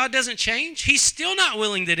know that God doesn't change? He's still not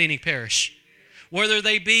willing that any perish. Whether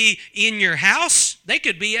they be in your house, they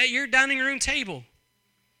could be at your dining room table.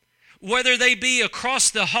 Whether they be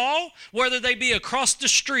across the hall, whether they be across the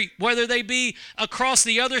street, whether they be across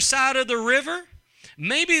the other side of the river,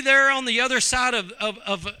 maybe they're on the other side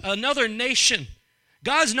of another nation.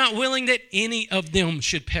 God's not willing that any of them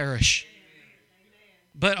should perish.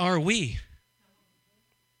 But are we?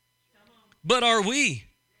 But are we?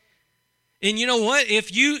 And you know what? If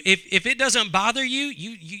it doesn't bother you,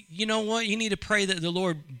 you know what? You need to pray that the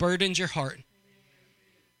Lord burdens your heart.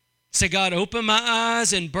 Say, God, open my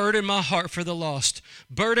eyes and burden my heart for the lost.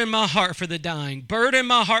 Burden my heart for the dying. Burden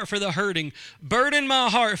my heart for the hurting. Burden my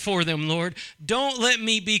heart for them, Lord. Don't let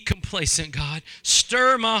me be complacent, God.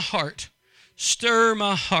 Stir my heart. Stir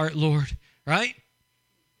my heart, Lord. Right?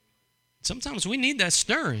 Sometimes we need that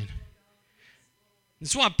stirring.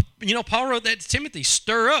 That's why, Paul wrote that to Timothy.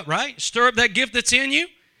 Stir up, right? Stir up that gift that's in you.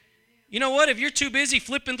 You know what? If you're too busy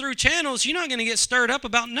flipping through channels, you're not going to get stirred up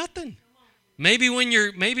about nothing. Maybe when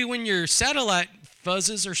your satellite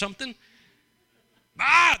fuzzes or something.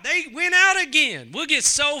 They went out again. We'll get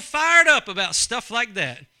so fired up about stuff like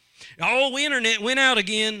that. Oh, the internet went out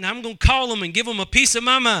again, and I'm going to call them and give them a piece of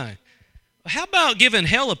my mind. How about giving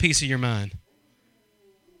hell a piece of your mind?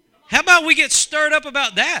 How about we get stirred up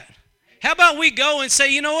about that? How about we go and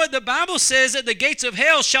say, you know what? The Bible says that the gates of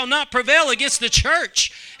hell shall not prevail against the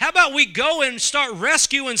church. How about we go and start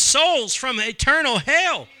rescuing souls from eternal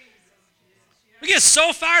hell? We get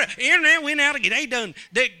so fired up. Internet went out again.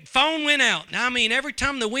 The phone went out. Now, every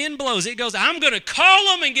time the wind blows, it goes, I'm going to call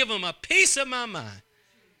them and give them a piece of my mind.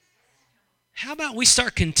 How about we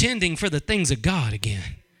start contending for the things of God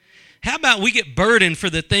again? How about we get burdened for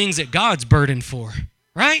the things that God's burdened for?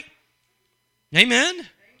 Right? Amen?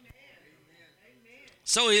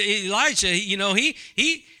 So Elijah, he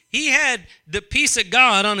had the peace of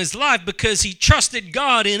God on his life because he trusted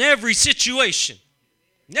God in every situation.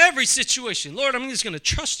 In every situation. Lord, I'm just going to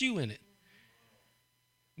trust you in it.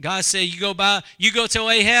 God said, you go tell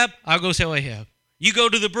Ahab, I'll go tell Ahab. You go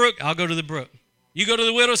to the brook, I'll go to the brook. You go to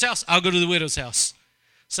the widow's house, I'll go to the widow's house.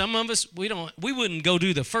 Some of us, we wouldn't go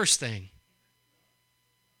do the first thing.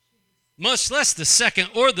 Much less the second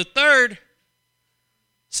or the third.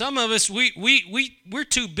 Some of us, we're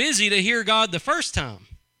too busy to hear God the first time.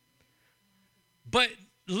 But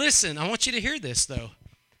listen, I want you to hear this though.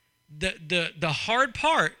 The hard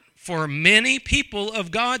part for many people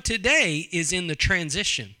of God today is in the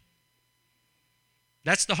transition.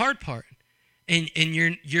 That's the hard part. And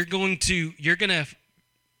you're gonna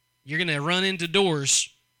run into doors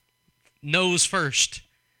nose first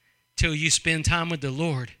till you spend time with the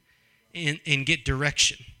Lord and get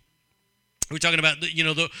direction. We're talking about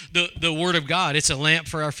the Word of God. It's a lamp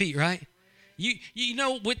for our feet, right?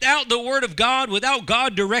 Without the Word of God, without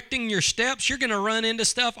God directing your steps, you're going to run into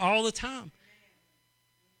stuff all the time.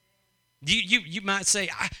 You might say,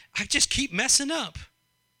 I just keep messing up.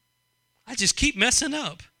 I just keep messing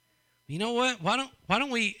up. You know what? Why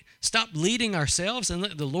don't we stop leading ourselves and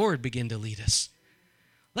let the Lord begin to lead us?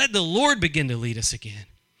 Let the Lord begin to lead us again.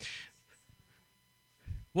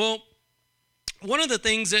 Well, one of the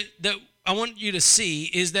things that I want you to see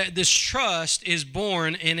is that this trust is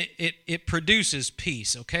born and it produces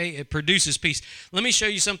peace, okay? It produces peace. Let me show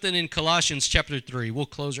you something in Colossians chapter 3. We'll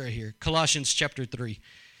close right here. Colossians chapter 3.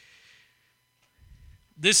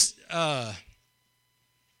 This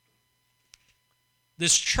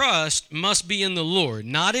trust must be in the Lord,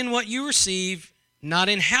 not in what you receive, not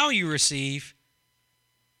in how you receive,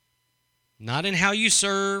 not in how you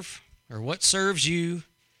serve or what serves you.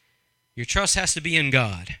 Your trust has to be in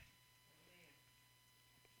God.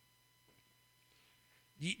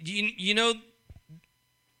 If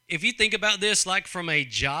you think about this like from a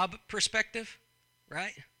job perspective,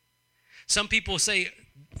 right? Some people say,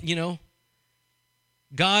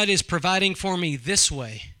 God is providing for me this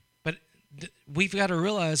way. But we've got to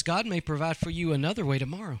realize God may provide for you another way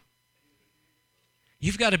tomorrow.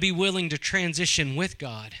 You've got to be willing to transition with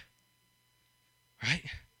God, right?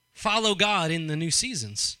 Follow God in the new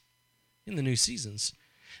seasons. In the new seasons.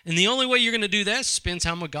 And the only way you're going to do that is spend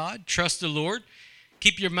time with God, trust the Lord.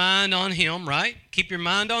 Keep your mind on Him, right? Keep your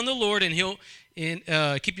mind on the Lord, and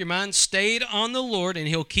keep your mind stayed on the Lord, and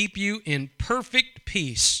He'll keep you in perfect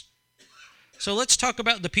peace. So let's talk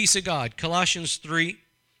about the peace of God. Colossians 3,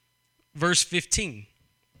 verse 15.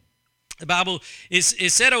 The Bible is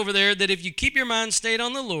said over there that if you keep your mind stayed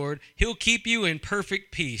on the Lord, He'll keep you in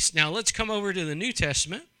perfect peace. Now let's come over to the New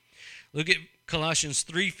Testament. Look at Colossians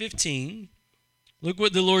 3:15. Look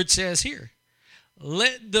what the Lord says here.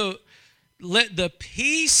 Let the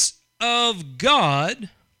peace of God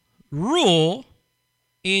rule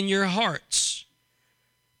in your hearts,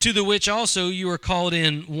 to the which also you are called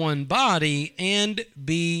in one body, and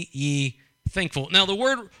be ye thankful. Now, the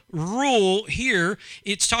word rule here,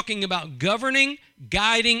 it's talking about governing,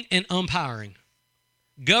 guiding, and umpiring.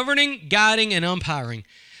 Governing, guiding, and umpiring.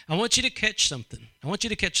 I want you to catch something.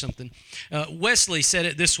 Wesley said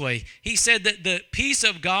it this way. He said that the peace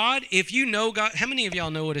of God, if you know God, how many of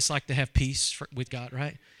y'all know what it's like to have peace with God,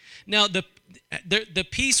 right? Now, the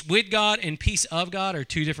peace with God and peace of God are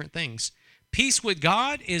two different things. Peace with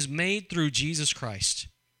God is made through Jesus Christ.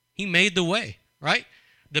 He made the way, right?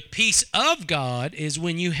 The peace of God is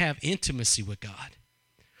when you have intimacy with God.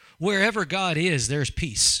 Wherever God is, there's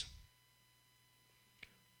peace.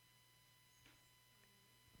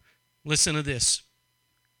 Listen to this.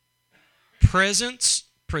 Presence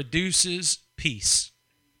produces peace.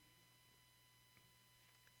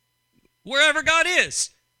 Wherever God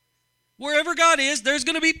is, there's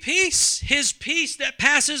going to be peace. His peace that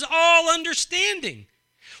passes all understanding.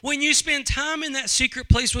 When you spend time in that secret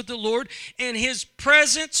place with the Lord and His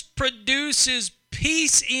presence produces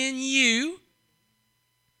peace in you,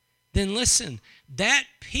 then listen, that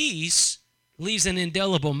peace leaves an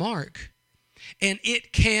indelible mark. And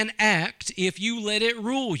it can act, if you let it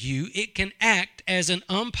rule you, it can act as an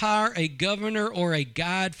umpire, a governor, or a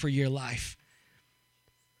guide for your life.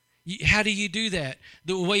 How do you do that?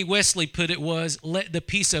 The way Wesley put it was, let the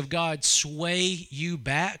peace of God sway you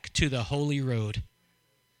back to the holy road.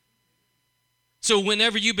 So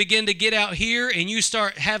whenever you begin to get out here and you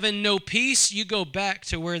start having no peace, you go back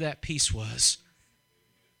to where that peace was.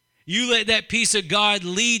 You let that peace of God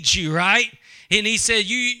lead you, right? And he said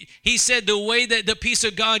the way that the peace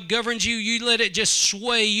of God governs you, you let it just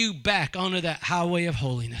sway you back onto that highway of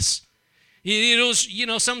holiness. You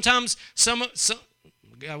know, sometimes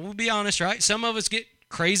we'll be honest, right? Some of us get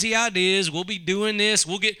crazy ideas. We'll be doing this.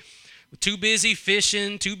 We'll get too busy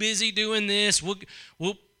fishing, too busy doing this.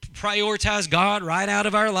 We'll prioritize God right out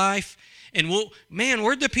of our life. And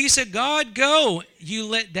where'd the peace of God go? You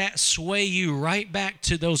let that sway you right back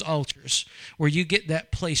to those altars where you get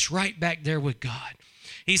that place right back there with God.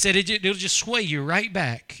 He said it'll just sway you right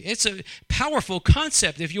back. It's a powerful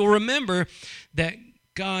concept if you'll remember that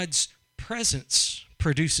God's presence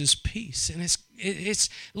produces peace. And it's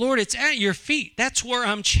Lord, it's at your feet. That's where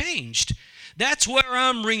I'm changed. That's where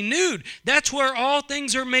I'm renewed. That's where all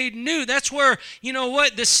things are made new. That's where, you know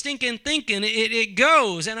what, the stinking thinking, it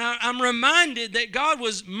goes. And I'm reminded that God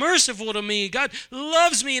was merciful to me. God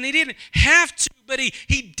loves me, and He didn't have to, but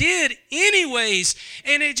He did anyways.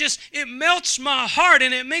 And it melts my heart,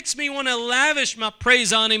 and it makes me want to lavish my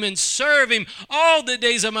praise on Him and serve Him all the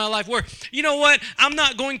days of my life. Where, you know what, I'm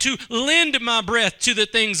not going to lend my breath to the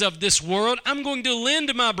things of this world. I'm going to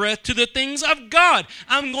lend my breath to the things of God.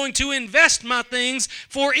 I'm going to invest my things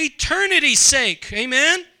for eternity's sake.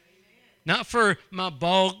 Amen? Not for my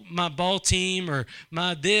ball team or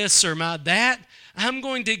my this or my that. I'm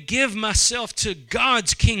going to give myself to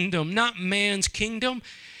God's kingdom, not man's kingdom.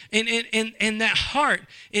 And that heart,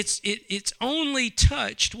 it's only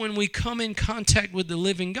touched when we come in contact with the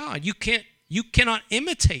living God. You cannot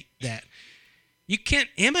imitate that. You can't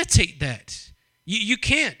imitate that. You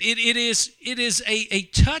can't. It is a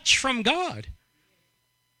touch from God.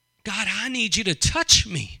 God, I need you to touch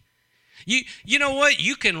me. You know what?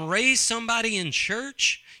 You can raise somebody in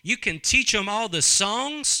church. You can teach them all the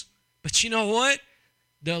songs. But you know what?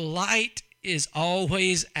 The light is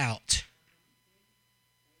always out.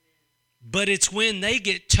 But it's when they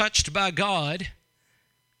get touched by God,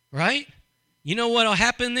 right? You know what will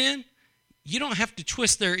happen then? You don't have to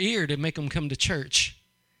twist their ear to make them come to church.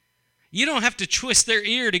 You don't have to twist their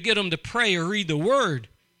ear to get them to pray or read the Word.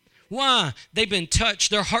 Why? They've been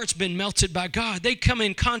touched. Their heart's been melted by God. They come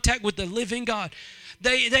in contact with the living God.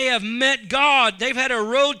 They have met God. They've had a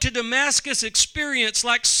road to Damascus experience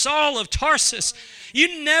like Saul of Tarsus.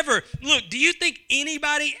 Look, do you think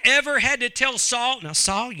anybody ever had to tell Saul, now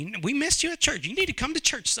Saul, we missed you at church. You need to come to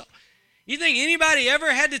church, Saul. You think anybody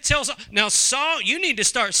ever had to tell Saul, now Saul, you need to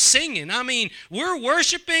start singing. I mean, we're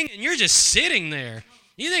worshiping and you're just sitting there.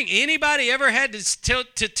 You think anybody ever had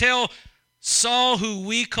to tell Saul, who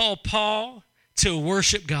we call Paul, to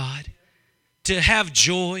worship God, to have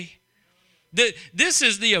joy? This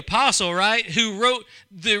is the apostle, right, who wrote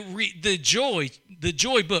the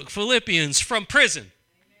joy book, Philippians, from prison.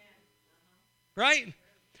 Right?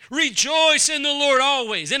 Rejoice in the Lord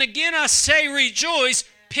always. And again I say rejoice,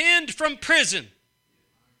 penned from prison.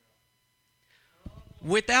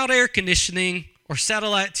 Without air conditioning or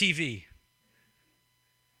satellite TV.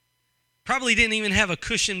 Probably didn't even have a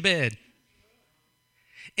cushioned bed.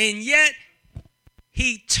 And yet,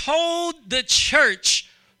 he told the church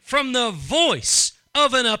from the voice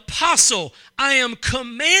of an apostle, I am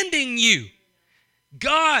commanding you.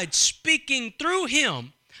 God speaking through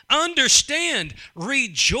him. Understand,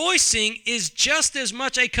 rejoicing is just as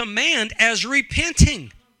much a command as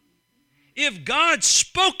repenting. If God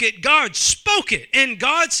spoke it, God spoke it. And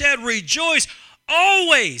God said, rejoice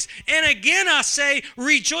always. And again, I say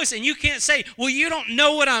rejoice. And you can't say, well, you don't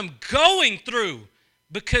know what I'm going through,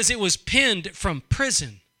 because it was penned from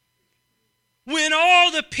prison. When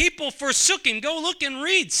all the people forsook him, go look and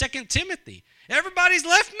read 2 Timothy. Everybody's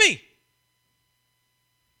left me.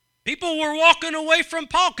 People were walking away from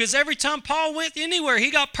Paul because every time Paul went anywhere,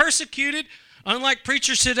 he got persecuted. Unlike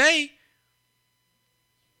preachers today,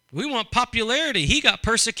 we want popularity. He got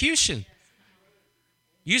persecution.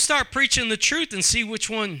 You start preaching the truth and see which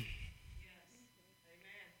one.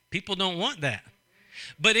 People don't want that.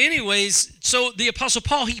 But anyways, so the Apostle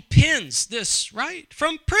Paul, he pens this, right?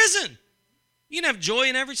 From prison. You can have joy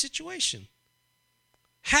in every situation.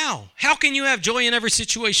 How? How can you have joy in every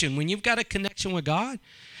situation? When you've got a connection with God,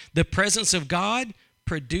 the presence of God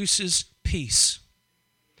produces peace.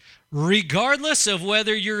 Regardless of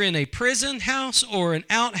whether you're in a prison house or an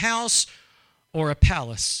outhouse or a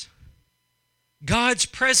palace. God's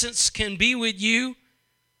presence can be with you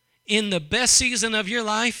in the best season of your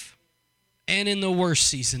life and in the worst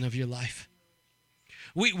season of your life.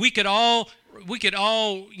 We could all,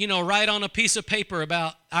 write on a piece of paper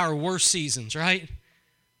about our worst seasons, right?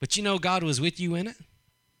 But God was with you in it.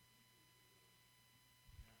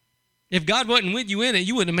 If God wasn't with you in it,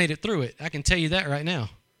 you wouldn't have made it through it. I can tell you that right now.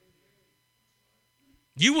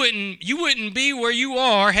 You wouldn't be where you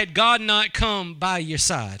are had God not come by your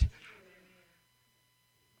side.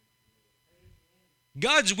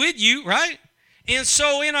 God's with you, right? And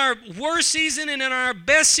so in our worst season and in our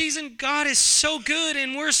best season, God is so good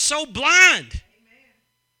and we're so blind.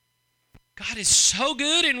 God is so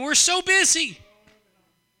good and we're so busy.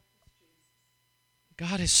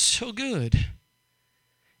 God is so good.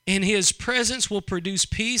 And His presence will produce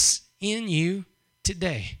peace in you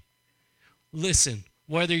today. Listen,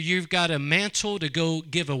 whether you've got a mantle to go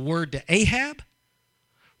give a word to Ahab,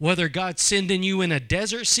 whether God's sending you in a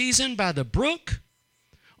desert season by the brook,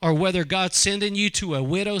 or whether God's sending you to a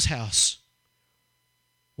widow's house,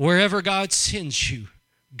 wherever God sends you,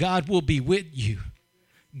 God will be with you.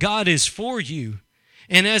 God is for you.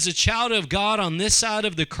 And as a child of God on this side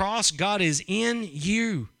of the cross, God is in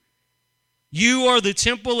you. You are the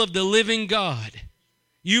temple of the living God.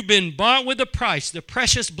 You've been bought with a price, the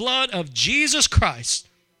precious blood of Jesus Christ,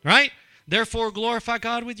 right? Therefore, glorify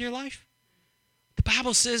God with your life. The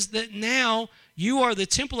Bible says that now you are the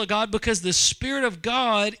temple of God because the Spirit of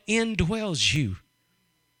God indwells you.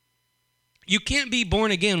 You can't be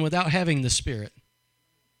born again without having the Spirit.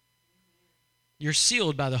 You're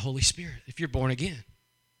sealed by the Holy Spirit if you're born again.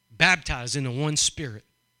 Baptized in the one Spirit.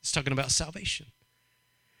 It's talking about salvation.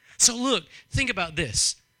 So look, think about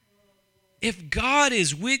this. If God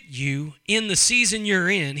is with you in the season you're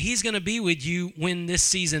in, He's going to be with you when this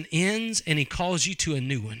season ends and He calls you to a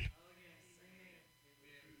new one.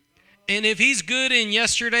 And if He's good in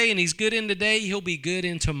yesterday and He's good in today, He'll be good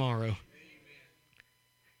in tomorrow.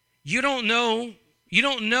 You don't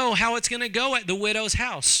know how it's going to go at the widow's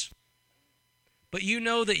house. But you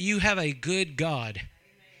know that you have a good God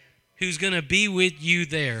who's going to be with you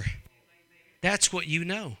there. That's what you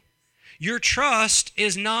know. Your trust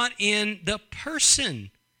is not in the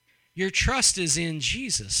person. Your trust is in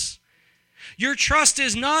Jesus. Your trust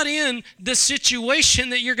is not in the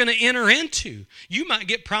situation that you're going to enter into. You might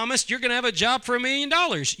get promised you're going to have a job for $1 million.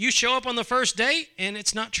 You show up on the first day and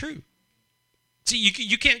it's not true. See,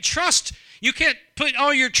 you can't trust. You can't put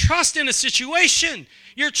all your trust in a situation.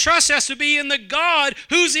 Your trust has to be in the God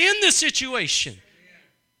who's in the situation.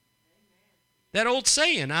 That old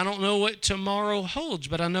saying, I don't know what tomorrow holds,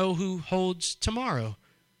 but I know who holds tomorrow.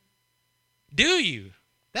 Do you?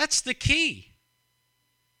 That's the key.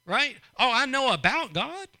 Right? Oh, I know about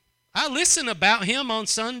God. I listen about Him on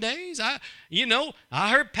Sundays. I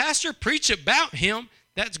heard Pastor preach about Him.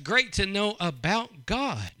 That's great to know about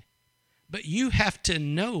God. But you have to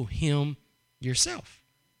know Him yourself.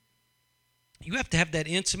 You have to have that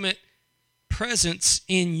intimate presence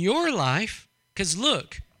in your life. Because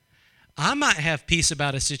look, I might have peace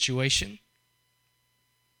about a situation.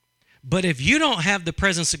 But if you don't have the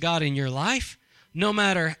presence of God in your life, no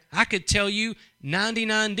matter, I could tell you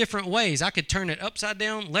 99 different ways. I could turn it upside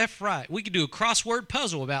down, left, right. We could do a crossword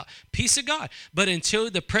puzzle about peace of God. But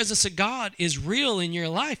until the presence of God is real in your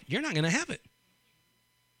life, you're not going to have it.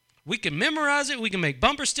 We can memorize it. We can make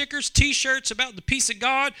bumper stickers, T-shirts about the peace of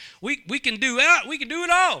God. We can do that. We can do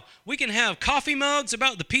it all. We can have coffee mugs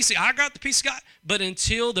about the peace of God. I got the peace of God. But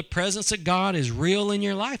until the presence of God is real in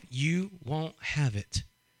your life, you won't have it.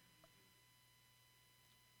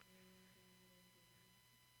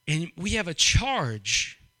 And we have a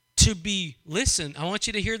charge to be, listen, I want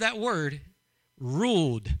you to hear that word,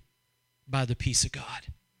 ruled by the peace of God.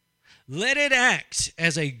 Let it act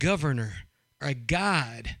as a governor or a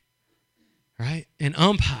guide, right? An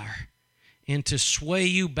umpire, and to sway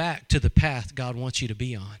you back to the path God wants you to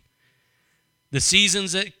be on. The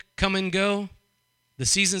seasons that come and go,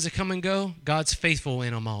 God's faithful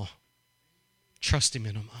in them all. Trust Him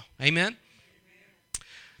in them all. Amen?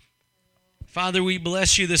 Father, we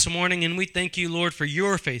bless you this morning, and we thank you, Lord, for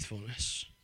your faithfulness.